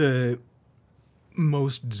 the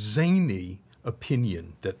most zany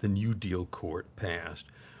opinion that the New Deal court passed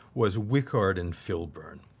was Wickard and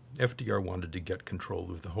Filburn. FDR wanted to get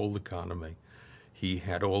control of the whole economy. He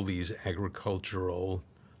had all these agricultural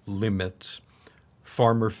limits.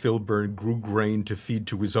 Farmer Filburn grew grain to feed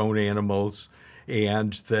to his own animals,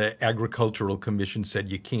 and the Agricultural Commission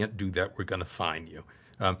said, you can't do that, we're going to fine you.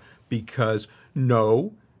 Because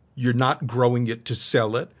no, you're not growing it to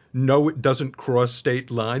sell it. No, it doesn't cross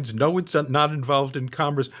state lines. No, it's not involved in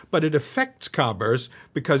commerce, but it affects commerce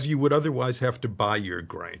because you would otherwise have to buy your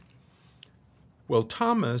grain. Well,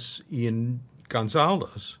 Thomas in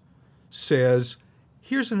Gonzalez says,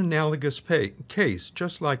 here's an analogous case,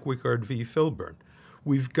 just like Wickard v. Filburn.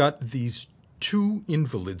 We've got these two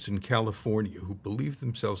invalids in California who believe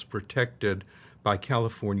themselves protected by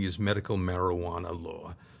California's medical marijuana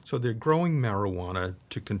law. So they're growing marijuana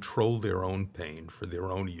to control their own pain for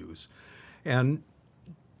their own use. And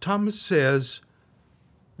Thomas says,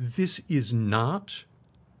 this is not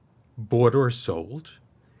bought or sold.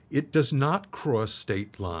 It does not cross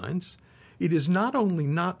state lines. It is not only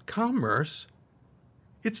not commerce,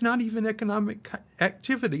 it's not even economic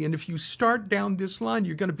activity. And if you start down this line,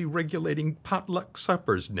 you're going to be regulating potluck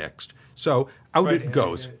suppers next. So out it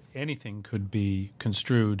goes. Anything could be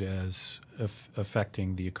construed as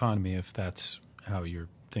affecting the economy if that's how you're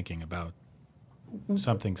thinking about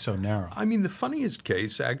something so narrow. I mean, the funniest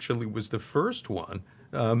case actually was the first one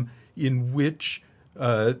in which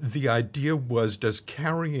the idea was, does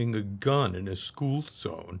carrying a gun in a school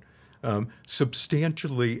zone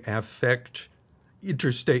substantially affect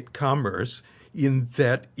interstate commerce in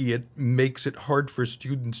that it makes it hard for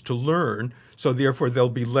students to learn, so therefore they'll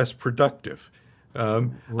be less productive.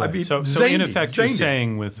 Right. I mean, so in effect, you're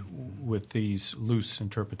saying with these loose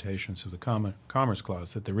interpretations of the Commerce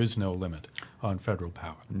Clause that there is no limit on federal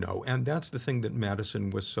power. No, and that's the thing that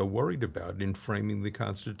Madison was so worried about in framing the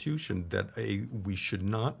Constitution, that we should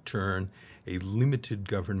not turn a limited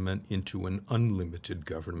government into an unlimited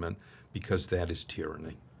government, because that is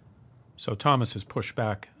tyranny. So Thomas has pushed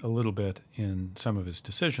back a little bit in some of his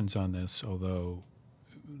decisions on this, although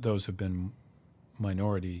those have been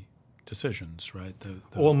minority decisions, right?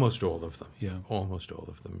 Almost all of them. Yeah. Almost all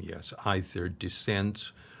of them, yes. Either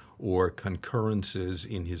dissents or concurrences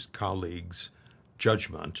in his colleagues'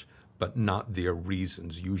 judgment, but not their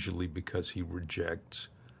reasons, usually because he rejects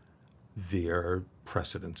their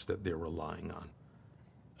precedents that they're relying on.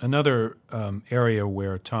 Another area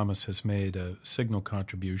where Thomas has made a signal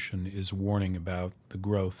contribution is warning about the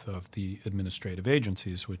growth of the administrative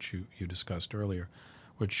agencies, which you discussed earlier,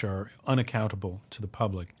 which are unaccountable to the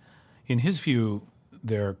public. In his view,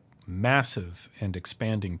 their massive and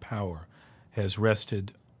expanding power has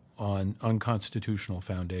rested on unconstitutional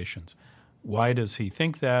foundations. Why does he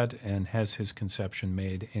think that, and has his conception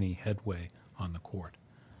made any headway on the court?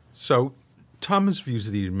 So Thomas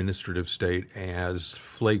views the administrative state as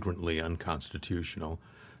flagrantly unconstitutional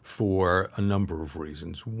for a number of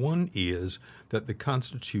reasons. One is that the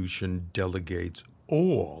Constitution delegates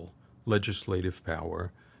all legislative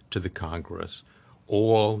power to the Congress,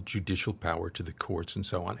 all judicial power to the courts, and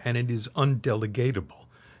so on, and it is undelegatable.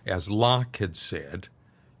 As Locke had said,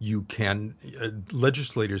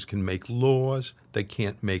 legislators can make laws, they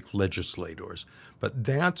can't make legislators. But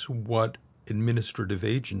that's what administrative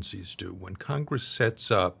agencies do. When Congress sets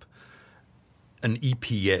up an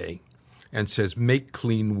EPA and says, make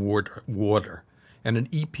clean water, and an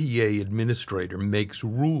EPA administrator makes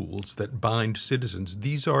rules that bind citizens,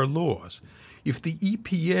 these are laws. If the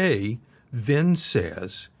EPA then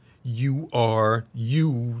says,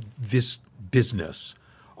 this business,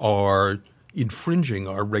 are infringing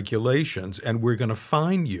our regulations and we're going to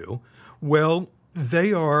fine you. Well, they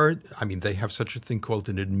have such a thing called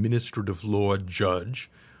an administrative law judge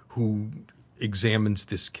who examines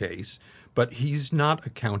this case, but he's not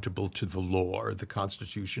accountable to the law or the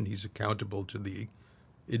Constitution. He's accountable to the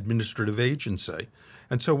administrative agency.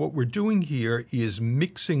 And so what we're doing here is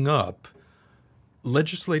mixing up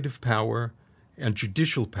legislative power and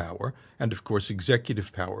judicial power, and of course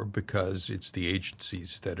executive power, because it's the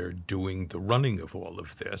agencies that are doing the running of all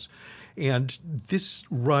of this. And this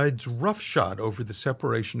rides roughshod over the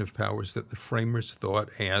separation of powers that the framers thought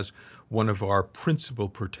as one of our principal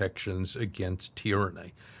protections against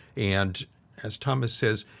tyranny. And as Thomas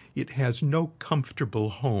says, it has no comfortable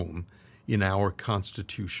home in our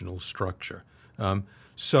constitutional structure.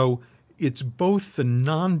 So it's both the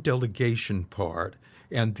non-delegation part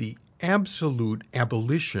and the absolute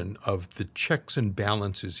abolition of the checks and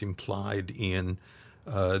balances implied in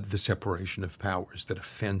the separation of powers that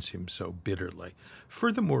offends him so bitterly.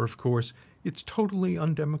 Furthermore, of course, it's totally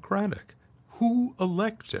undemocratic. Who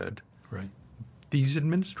elected these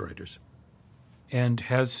administrators? And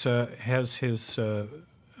has his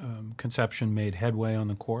conception made headway on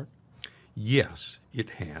the court? Yes, it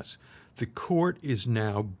has. The court is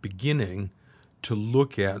now beginning to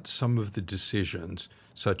look at some of the decisions,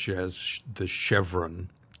 such as the Chevron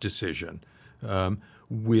decision,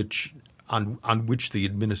 which on which the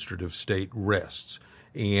administrative state rests.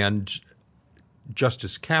 And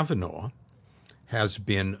Justice Kavanaugh has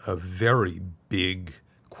been a very big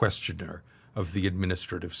questioner of the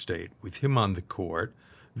administrative state. With him on the court,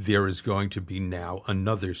 there is going to be now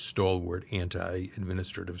another stalwart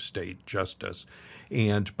anti-administrative state justice.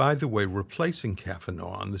 And by the way, replacing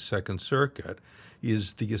Kavanaugh on the Second Circuit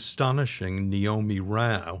is the astonishing Naomi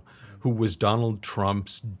Rao, who was Donald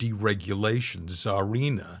Trump's deregulation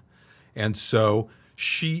czarina. And so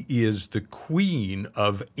she is the queen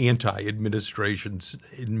of administrative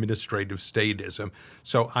statism.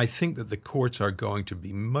 So I think that the courts are going to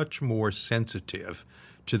be much more sensitive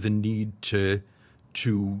to the need to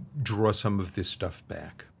draw some of this stuff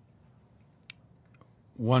back.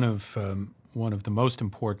 One of the most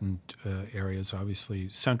important areas, obviously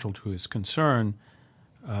central to his concern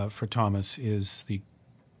for Thomas, is the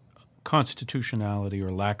constitutionality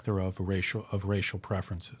or lack thereof of racial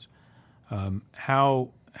preferences.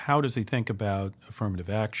 How does he think about affirmative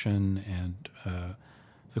action and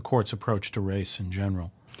the court's approach to race in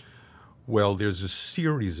general? Well, there's a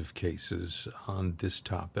series of cases on this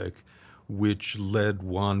topic which led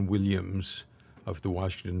Juan Williams of the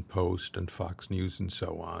Washington Post and Fox News and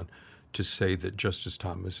so on to say that Justice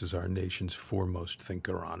Thomas is our nation's foremost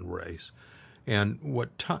thinker on race. And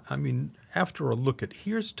after a look at,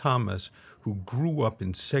 here's Thomas, who grew up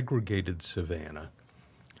in segregated Savannah.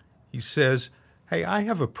 He says, hey, I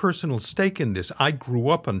have a personal stake in this. I grew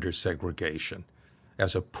up under segregation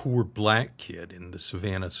as a poor black kid in the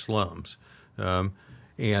Savannah slums.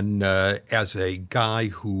 And as a guy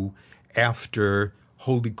who, after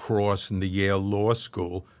Holy Cross and the Yale Law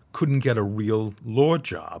School, couldn't get a real law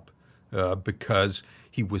job because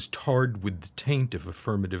he was tarred with the taint of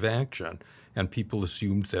affirmative action. And people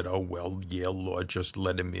assumed that, Yale Law just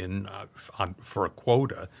let him in for a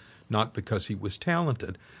quota, not because he was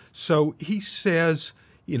talented. So he says,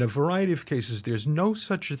 in a variety of cases, there's no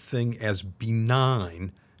such a thing as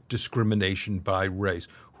benign discrimination by race.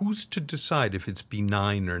 Who's to decide if it's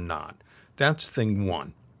benign or not? That's thing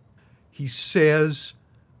one. He says,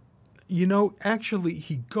 actually,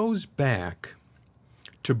 he goes back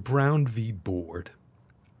to Brown v. Board,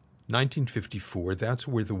 1954. That's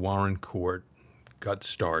where the Warren Court got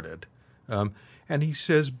started. And he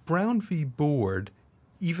says, Brown v. Board,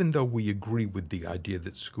 even though we agree with the idea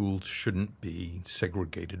that schools shouldn't be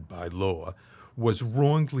segregated by law, was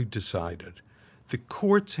wrongly decided. The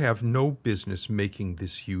courts have no business making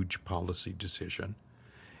this huge policy decision.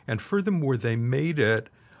 And furthermore, they made it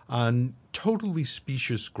on totally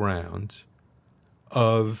specious grounds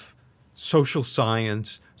of social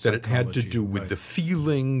science, that it had to do with the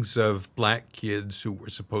feelings of black kids who were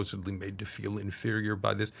supposedly made to feel inferior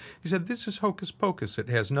by this. He said, this is hocus pocus. It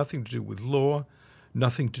has nothing to do with law,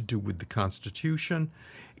 nothing to do with the Constitution.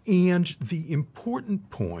 And the important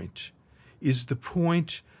point is the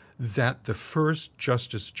point that the first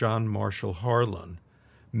Justice John Marshall Harlan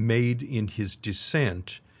made in his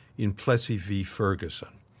dissent in Plessy v.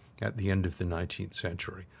 Ferguson at the end of the 19th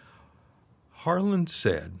century. Harlan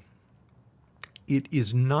said, it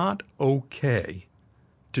is not okay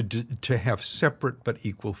to have separate but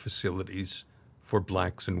equal facilities for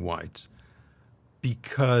blacks and whites,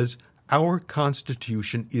 because our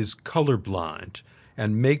Constitution is colorblind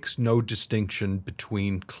and makes no distinction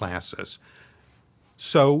between classes.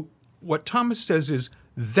 So what Thomas says is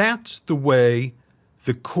that's the way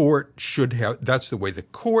the court should have, that's the way the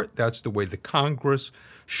court, that's the way the Congress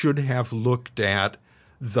should have looked at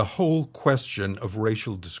the whole question of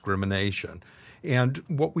racial discrimination. And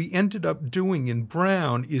what we ended up doing in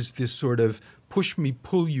Brown is this sort of push me,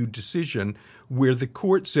 pull you decision where the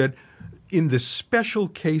court said, in the special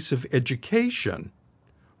case of education,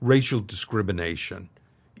 racial discrimination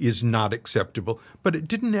is not acceptable. But it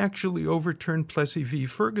didn't actually overturn Plessy v.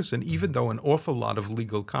 Ferguson, even though an awful lot of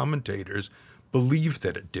legal commentators believe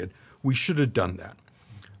that it did. We should have done that.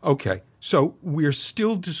 Okay, so we're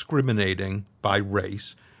still discriminating by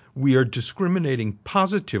race. We are discriminating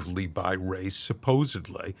positively by race,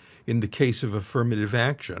 supposedly, in the case of affirmative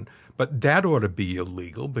action. But that ought to be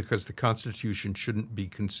illegal because the Constitution shouldn't be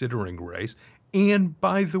considering race. And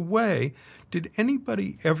by the way, did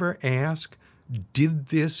anybody ever ask, did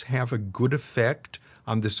this have a good effect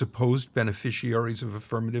on the supposed beneficiaries of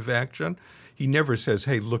affirmative action? He never says,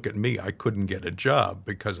 hey, look at me, I couldn't get a job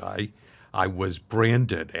because I was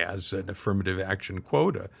branded as an affirmative action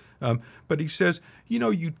quota. But he says,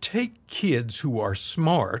 you take kids who are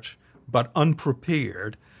smart but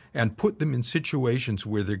unprepared and put them in situations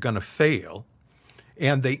where they're going to fail,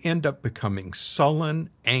 and they end up becoming sullen,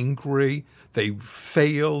 angry, they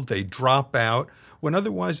fail, they drop out, when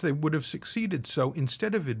otherwise they would have succeeded. So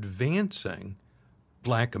instead of advancing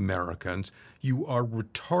Black Americans, you are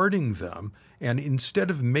retarding them, and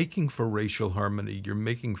instead of making for racial harmony, you're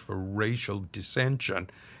making for racial dissension.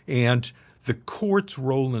 And the court's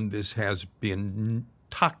role in this has been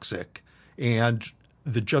toxic, and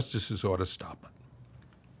the justices ought to stop it.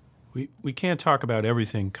 We can't talk about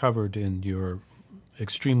everything covered in your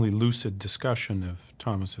extremely lucid discussion of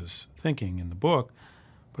Thomas's thinking in the book,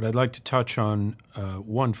 but I'd like to touch on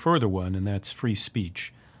one further one, and that's free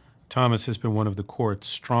speech. Thomas has been one of the court's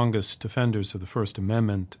strongest defenders of the First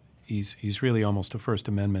Amendment. He's really almost a First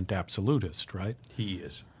Amendment absolutist, right? He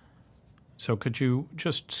is. So could you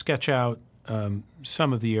just sketch out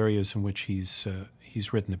some of the areas in which he's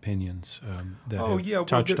written opinions that have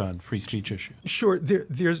touched on free speech issues? Sure.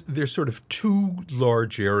 There's sort of two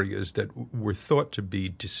large areas that were thought to be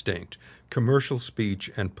distinct: commercial speech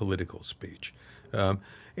and political speech.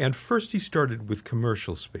 And first he started with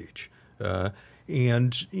commercial speech.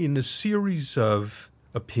 And in a series of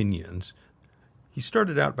opinions, he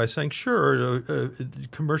started out by saying, sure,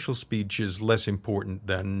 commercial speech is less important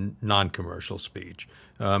than non-commercial speech.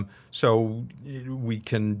 So we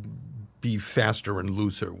can be faster and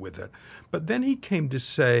looser with it. But then he came to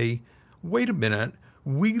say, wait a minute,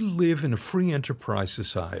 we live in a free enterprise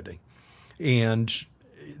society, and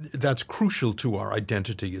that's crucial to our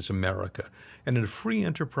identity as America. And in a free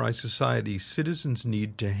enterprise society, citizens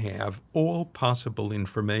need to have all possible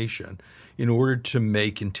information in order to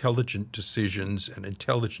make intelligent decisions and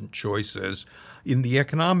intelligent choices in the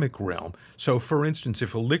economic realm. So, for instance,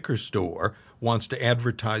 if a liquor store wants to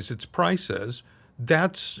advertise its prices,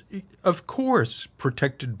 that's, of course,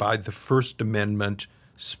 protected by the First Amendment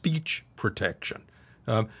speech protection.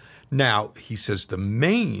 Now, he says the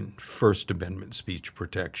main First Amendment speech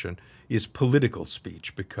protection is political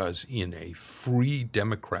speech, because in a free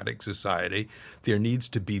democratic society, there needs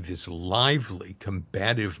to be this lively,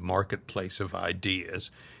 combative marketplace of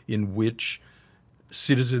ideas in which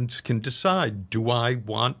citizens can decide, do I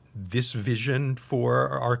want this vision for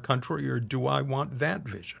our country or do I want that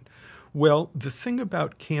vision? Well, the thing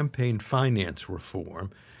about campaign finance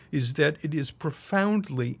reform is that it is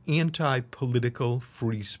profoundly anti-political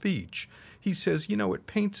free speech. He says, it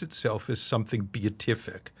paints itself as something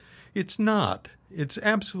beatific. It's not. It's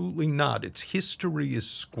absolutely not. Its history is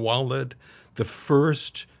squalid. The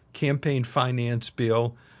first campaign finance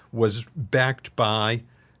bill was backed by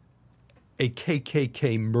a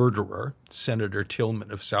KKK murderer, Senator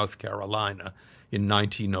Tillman of South Carolina, in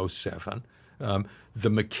 1907. The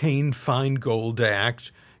McCain-Feingold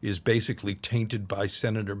Act is basically tainted by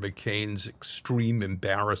Senator McCain's extreme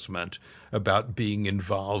embarrassment about being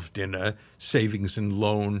involved in a savings and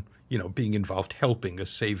loan, being involved helping a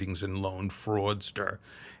savings and loan fraudster.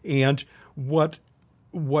 And what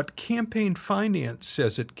campaign finance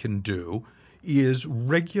says it can do is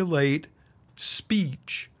regulate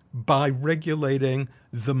speech by regulating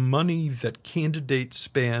the money that candidates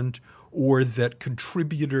spend or that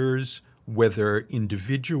contributors, whether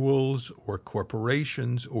individuals or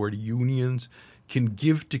corporations or unions, can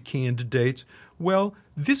give to candidates. Well,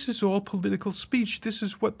 this is all political speech. This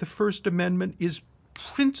is what the First Amendment is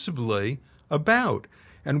principally about,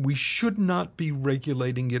 and we should not be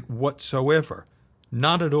regulating it whatsoever.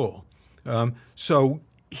 Not at all. So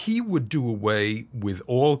he would do away with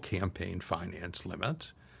all campaign finance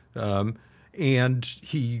limits, and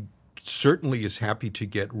he certainly is happy to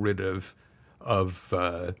get rid of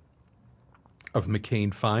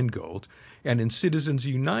McCain-Feingold. And in Citizens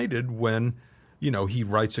United, when he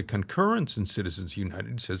writes a concurrence in Citizens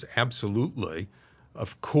United, he says absolutely,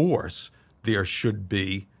 of course, there should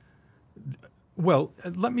be. Well,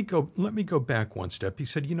 let me go back one step. He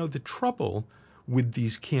said, the trouble with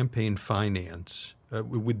these campaign finance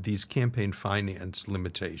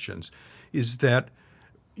limitations is that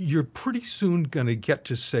you're pretty soon going to get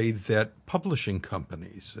to say that publishing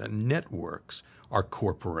companies and networks are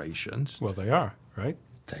corporations. Well, they are, right?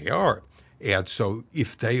 They are. And so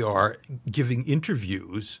if they are giving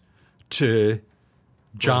interviews to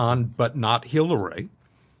John but not Hillary,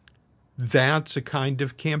 that's a kind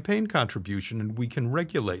of campaign contribution, and we can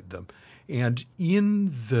regulate them. And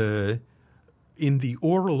in the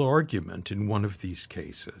oral argument in one of these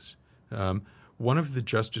cases, one of the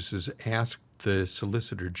justices asked the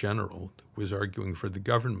Solicitor General, who was arguing for the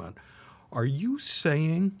government, are you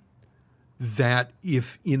saying that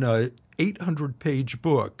if in a 800-page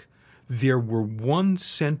book there were one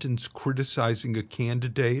sentence criticizing a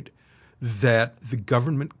candidate, that the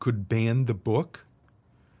government could ban the book?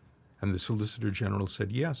 And the Solicitor General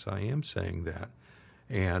said, yes, I am saying that.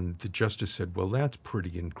 And the justice said, well, that's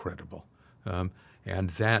pretty incredible. And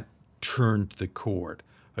that turned the court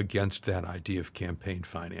against that idea of campaign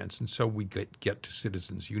finance. And so we get to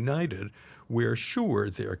Citizens United, where, sure,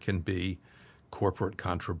 there can be corporate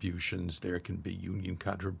contributions, there can be union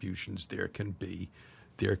contributions, there can be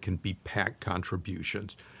PAC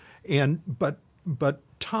contributions. But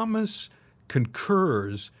Thomas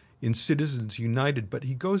concurs in Citizens United, but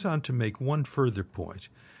he goes on to make one further point,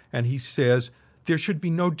 and he says there should be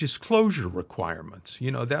no disclosure requirements.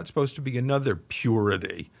 That's supposed to be another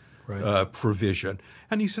purity provision.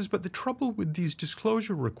 And he says, but the trouble with these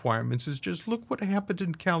disclosure requirements is just look what happened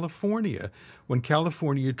in California when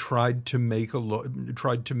California tried to make a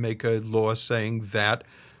law saying that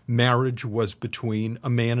marriage was between a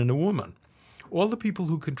man and a woman. All the people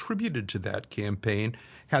who contributed to that campaign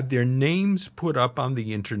had their names put up on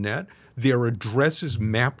the internet, their addresses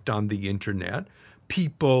mapped on the internet.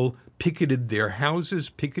 People picketed their houses,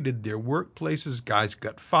 picketed their workplaces. Guys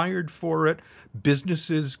got fired for it.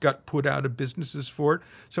 Businesses got put out of businesses for it.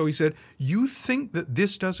 So he said, you think that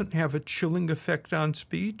this doesn't have a chilling effect on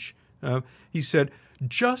speech? He said,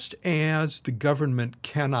 just as the government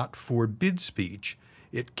cannot forbid speech,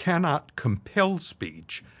 it cannot compel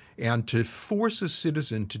speech. And to force a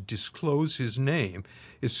citizen to disclose his name,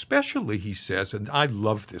 especially, he says, and I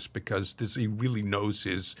love this because he really knows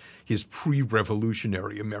his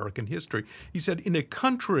pre-revolutionary American history. He said, in a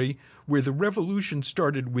country where the revolution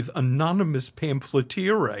started with anonymous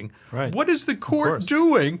pamphleteering, right. What is the court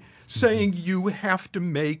doing saying you have to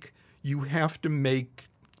make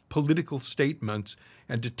political statements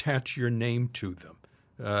and attach your name to them?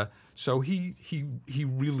 So he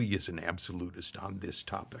really is an absolutist on this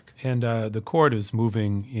topic. And the court is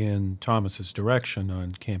moving in Thomas's direction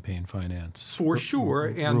on campaign finance. For sure,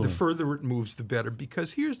 and the further it moves, the better.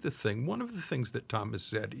 Because here's the thing. One of the things that Thomas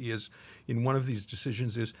said is, in one of these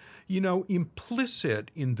decisions is, implicit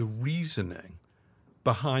in the reasoning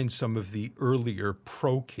behind some of the earlier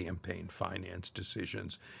pro-campaign finance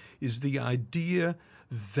decisions is the idea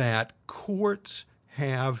that courts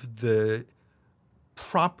have the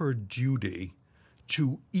proper duty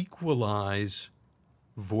to equalize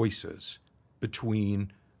voices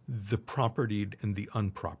between the propertied and the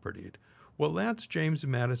unpropertied. Well, that's James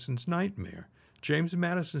Madison's nightmare. James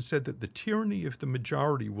Madison said that the tyranny of the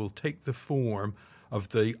majority will take the form of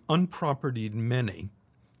the unpropertied many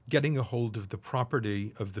getting a hold of the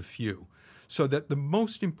property of the few, so that the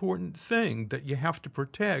most important thing that you have to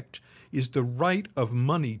protect is the right of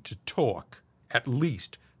money to talk, at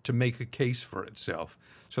least to make a case for itself.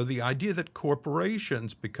 So the idea that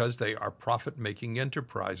corporations, because they are profit-making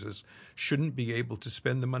enterprises, shouldn't be able to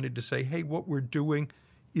spend the money to say, hey, what we're doing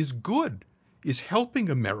is good, is helping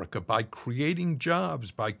America by creating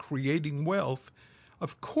jobs, by creating wealth.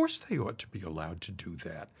 Of course they ought to be allowed to do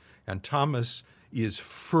that. And Thomas is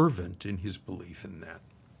fervent in his belief in that.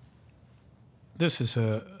 This is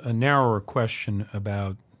a narrower question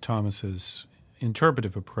about Thomas's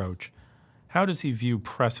interpretive approach. How does he view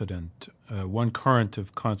precedent? One current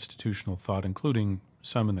of constitutional thought, including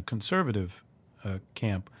some in the conservative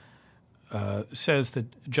camp, says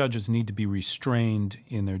that judges need to be restrained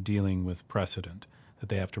in their dealing with precedent, that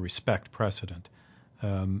they have to respect precedent.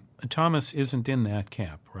 Thomas isn't in that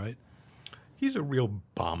camp, right? He's a real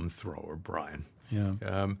bomb thrower, Brian.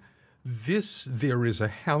 Yeah. There is a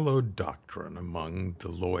hallowed doctrine among the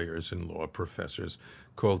lawyers and law professors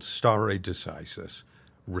called stare decisis,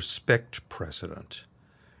 respect precedent.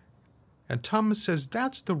 And Thomas says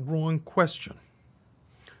that's the wrong question.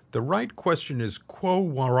 The right question is quo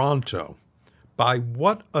warranto, by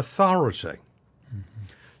what authority?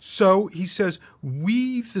 So he says,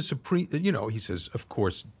 we, the Supreme, he says, of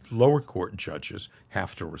course, lower court judges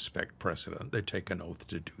have to respect precedent. They take an oath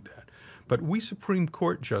to do that. But we Supreme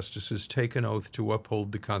Court justices take an oath to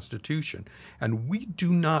uphold the Constitution, and we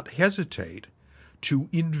do not hesitate to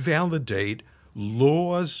invalidate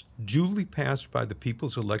laws duly passed by the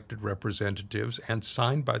people's elected representatives and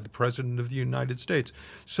signed by the President of the United States.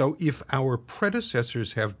 So if our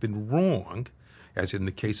predecessors have been wrong, as in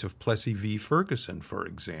the case of Plessy v. Ferguson, for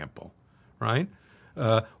example, right?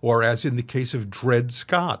 Or as in the case of Dred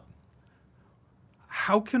Scott,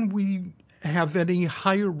 how can we have any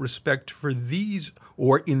higher respect for these,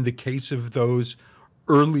 or in the case of those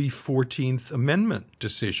early 14th Amendment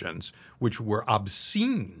decisions, which were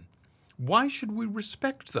obscene? Why should we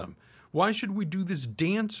respect them? Why should we do this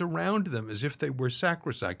dance around them as if they were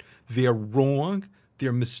sacrosanct? They're wrong.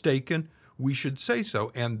 They're mistaken. We should say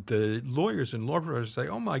so. And the lawyers and law professors say,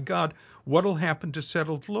 oh, my God, what'll happen to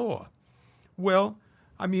settled law? Well,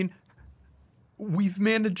 I mean, we've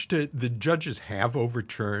managed to – the judges have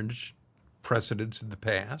overturned precedents in the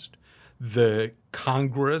past. The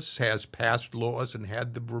Congress has passed laws and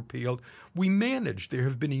had them repealed. We managed. There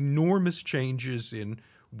have been enormous changes in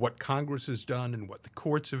what Congress has done and what the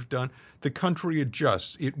courts have done. The country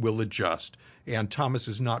adjusts. It will adjust. And Thomas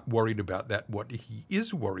is not worried about that. What he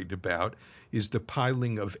is worried about is the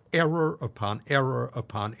piling of error upon error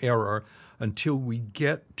upon error until we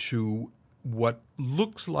get to what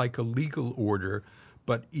looks like a legal order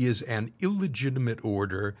but is an illegitimate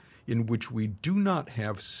order in which we do not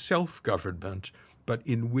have self-government, but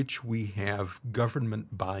in which we have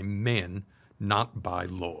government by men, not by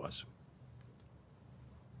laws.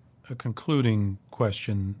 A concluding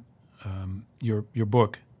question. Your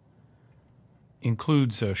book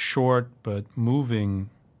includes a short but moving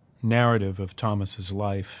narrative of Thomas's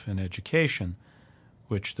life and education,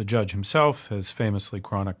 which the judge himself has famously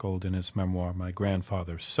chronicled in his memoir, My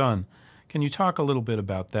Grandfather's Son. Can you talk a little bit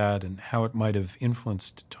about that and how it might have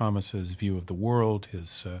influenced Thomas's view of the world,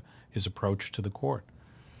 his approach to the court?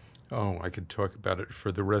 Oh, I could talk about it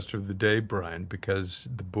for the rest of the day, Brian, because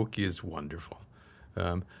the book is wonderful.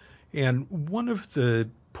 And one of the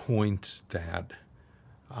points that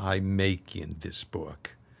I make in this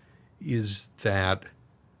book is that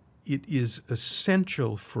it is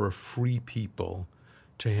essential for a free people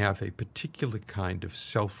to have a particular kind of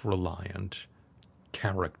self-reliant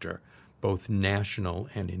character, both national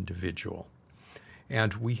and individual.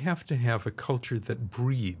 And we have to have a culture that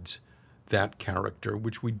breeds that character,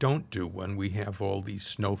 which we don't do when we have all these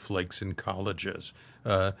snowflakes in colleges,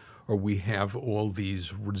 or we have all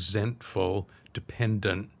these resentful,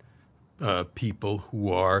 dependent people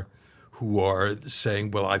who are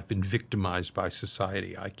saying, well, I've been victimized by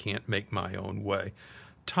society. I can't make my own way.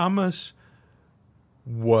 Thomas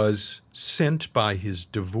was sent by his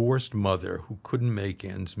divorced mother, who couldn't make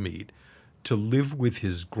ends meet, to live with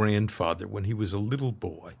his grandfather when he was a little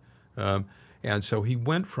boy. And so he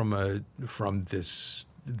went from this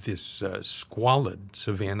squalid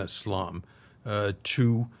Savannah slum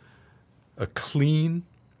to a clean,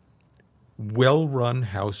 well-run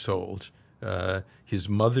household. His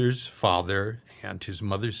mother's father and his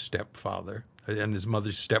mother's stepfather and his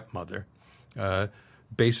mother's stepmother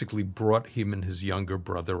basically brought him and his younger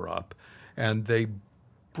brother up. And they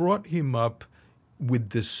brought him up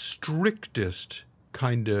with the strictest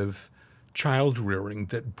kind of child rearing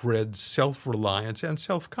that bred self-reliance and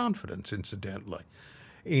self-confidence, incidentally.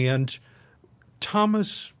 And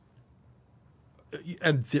Thomas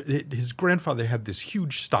and his grandfather had this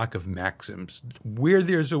huge stock of maxims. Where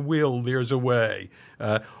there's a will, there's a way.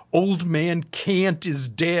 Old man Cant is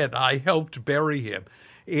dead. I helped bury him.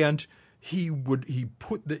 And he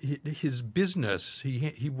put his business.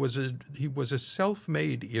 He was a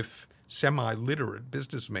self-made, if semi-literate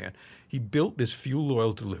businessman. He built this fuel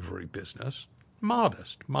oil delivery business,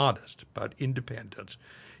 modest, but independent.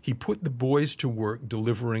 He put the boys to work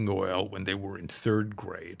delivering oil when they were in third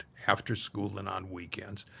grade, after school and on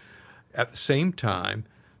weekends. At the same time,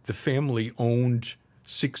 the family owned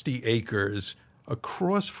 60 acres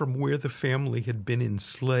across from where the family had been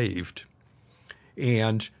enslaved.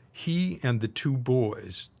 And he and the two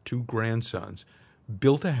boys, two grandsons,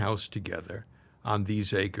 built a house together on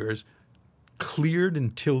these acres, cleared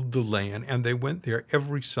and tilled the land, and they went there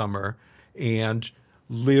every summer and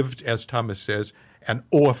lived, as Thomas says, an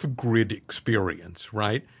off-grid experience,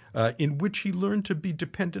 right? in which he learned to be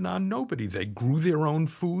dependent on nobody. They grew their own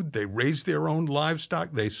food, they raised their own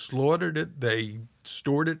livestock, they slaughtered it, they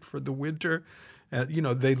stored it for the winter.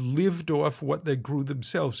 They lived off what they grew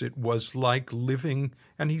themselves. It was like living,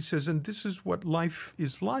 and he says, and this is what life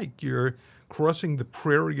is like. You're crossing the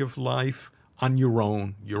prairie of life on your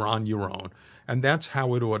own. You're on your own. And that's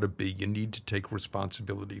how it ought to be. You need to take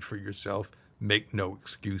responsibility for yourself, make no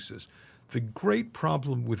excuses. The great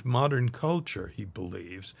problem with modern culture, he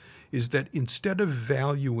believes, is that instead of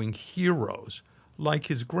valuing heroes, like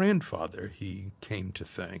his grandfather, he came to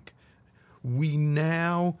think, we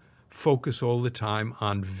now focus all the time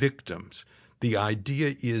on victims. The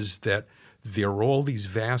idea is that there are all these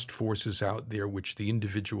vast forces out there which the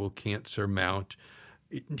individual can't surmount.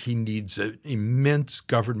 He needs an immense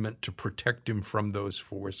government to protect him from those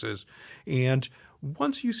forces. And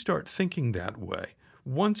once you start thinking that way,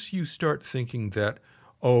 once you start thinking that,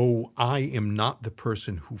 oh, I am not the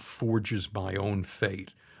person who forges my own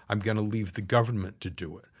fate, I'm going to leave the government to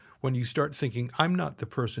do it. When you start thinking, I'm not the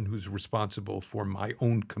person who's responsible for my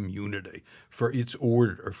own community, for its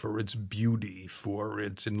order, for its beauty, for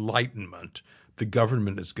its enlightenment, the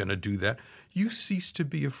government is going to do that, you cease to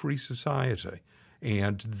be a free society.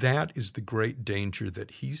 And that is the great danger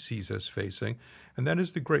that he sees us facing, and that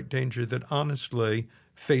is the great danger that honestly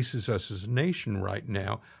faces us as a nation right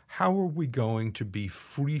now. How are we going to be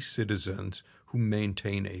free citizens who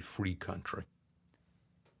maintain a free country?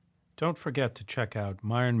 Don't forget to check out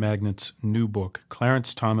Myron Magnet's new book,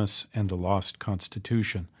 Clarence Thomas and the Lost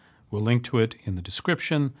Constitution. We'll link to it in the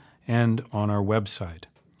description and on our website.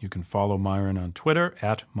 You can follow Myron on Twitter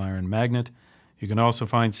at Myron Magnet. You can also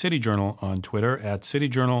find City Journal on Twitter at City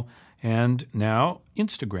Journal and now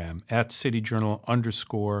Instagram at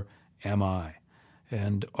cityjournal_MI.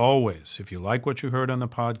 And always, if you like what you heard on the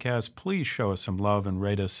podcast, please show us some love and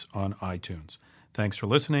rate us on iTunes. Thanks for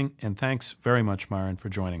listening, and thanks very much, Myron, for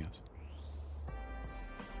joining us.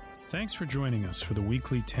 Thanks for joining us for the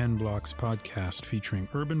weekly 10 Blocks podcast featuring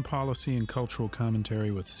urban policy and cultural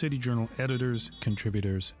commentary with City Journal editors,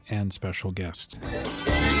 contributors, and special guests.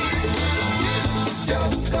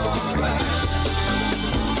 Just all right.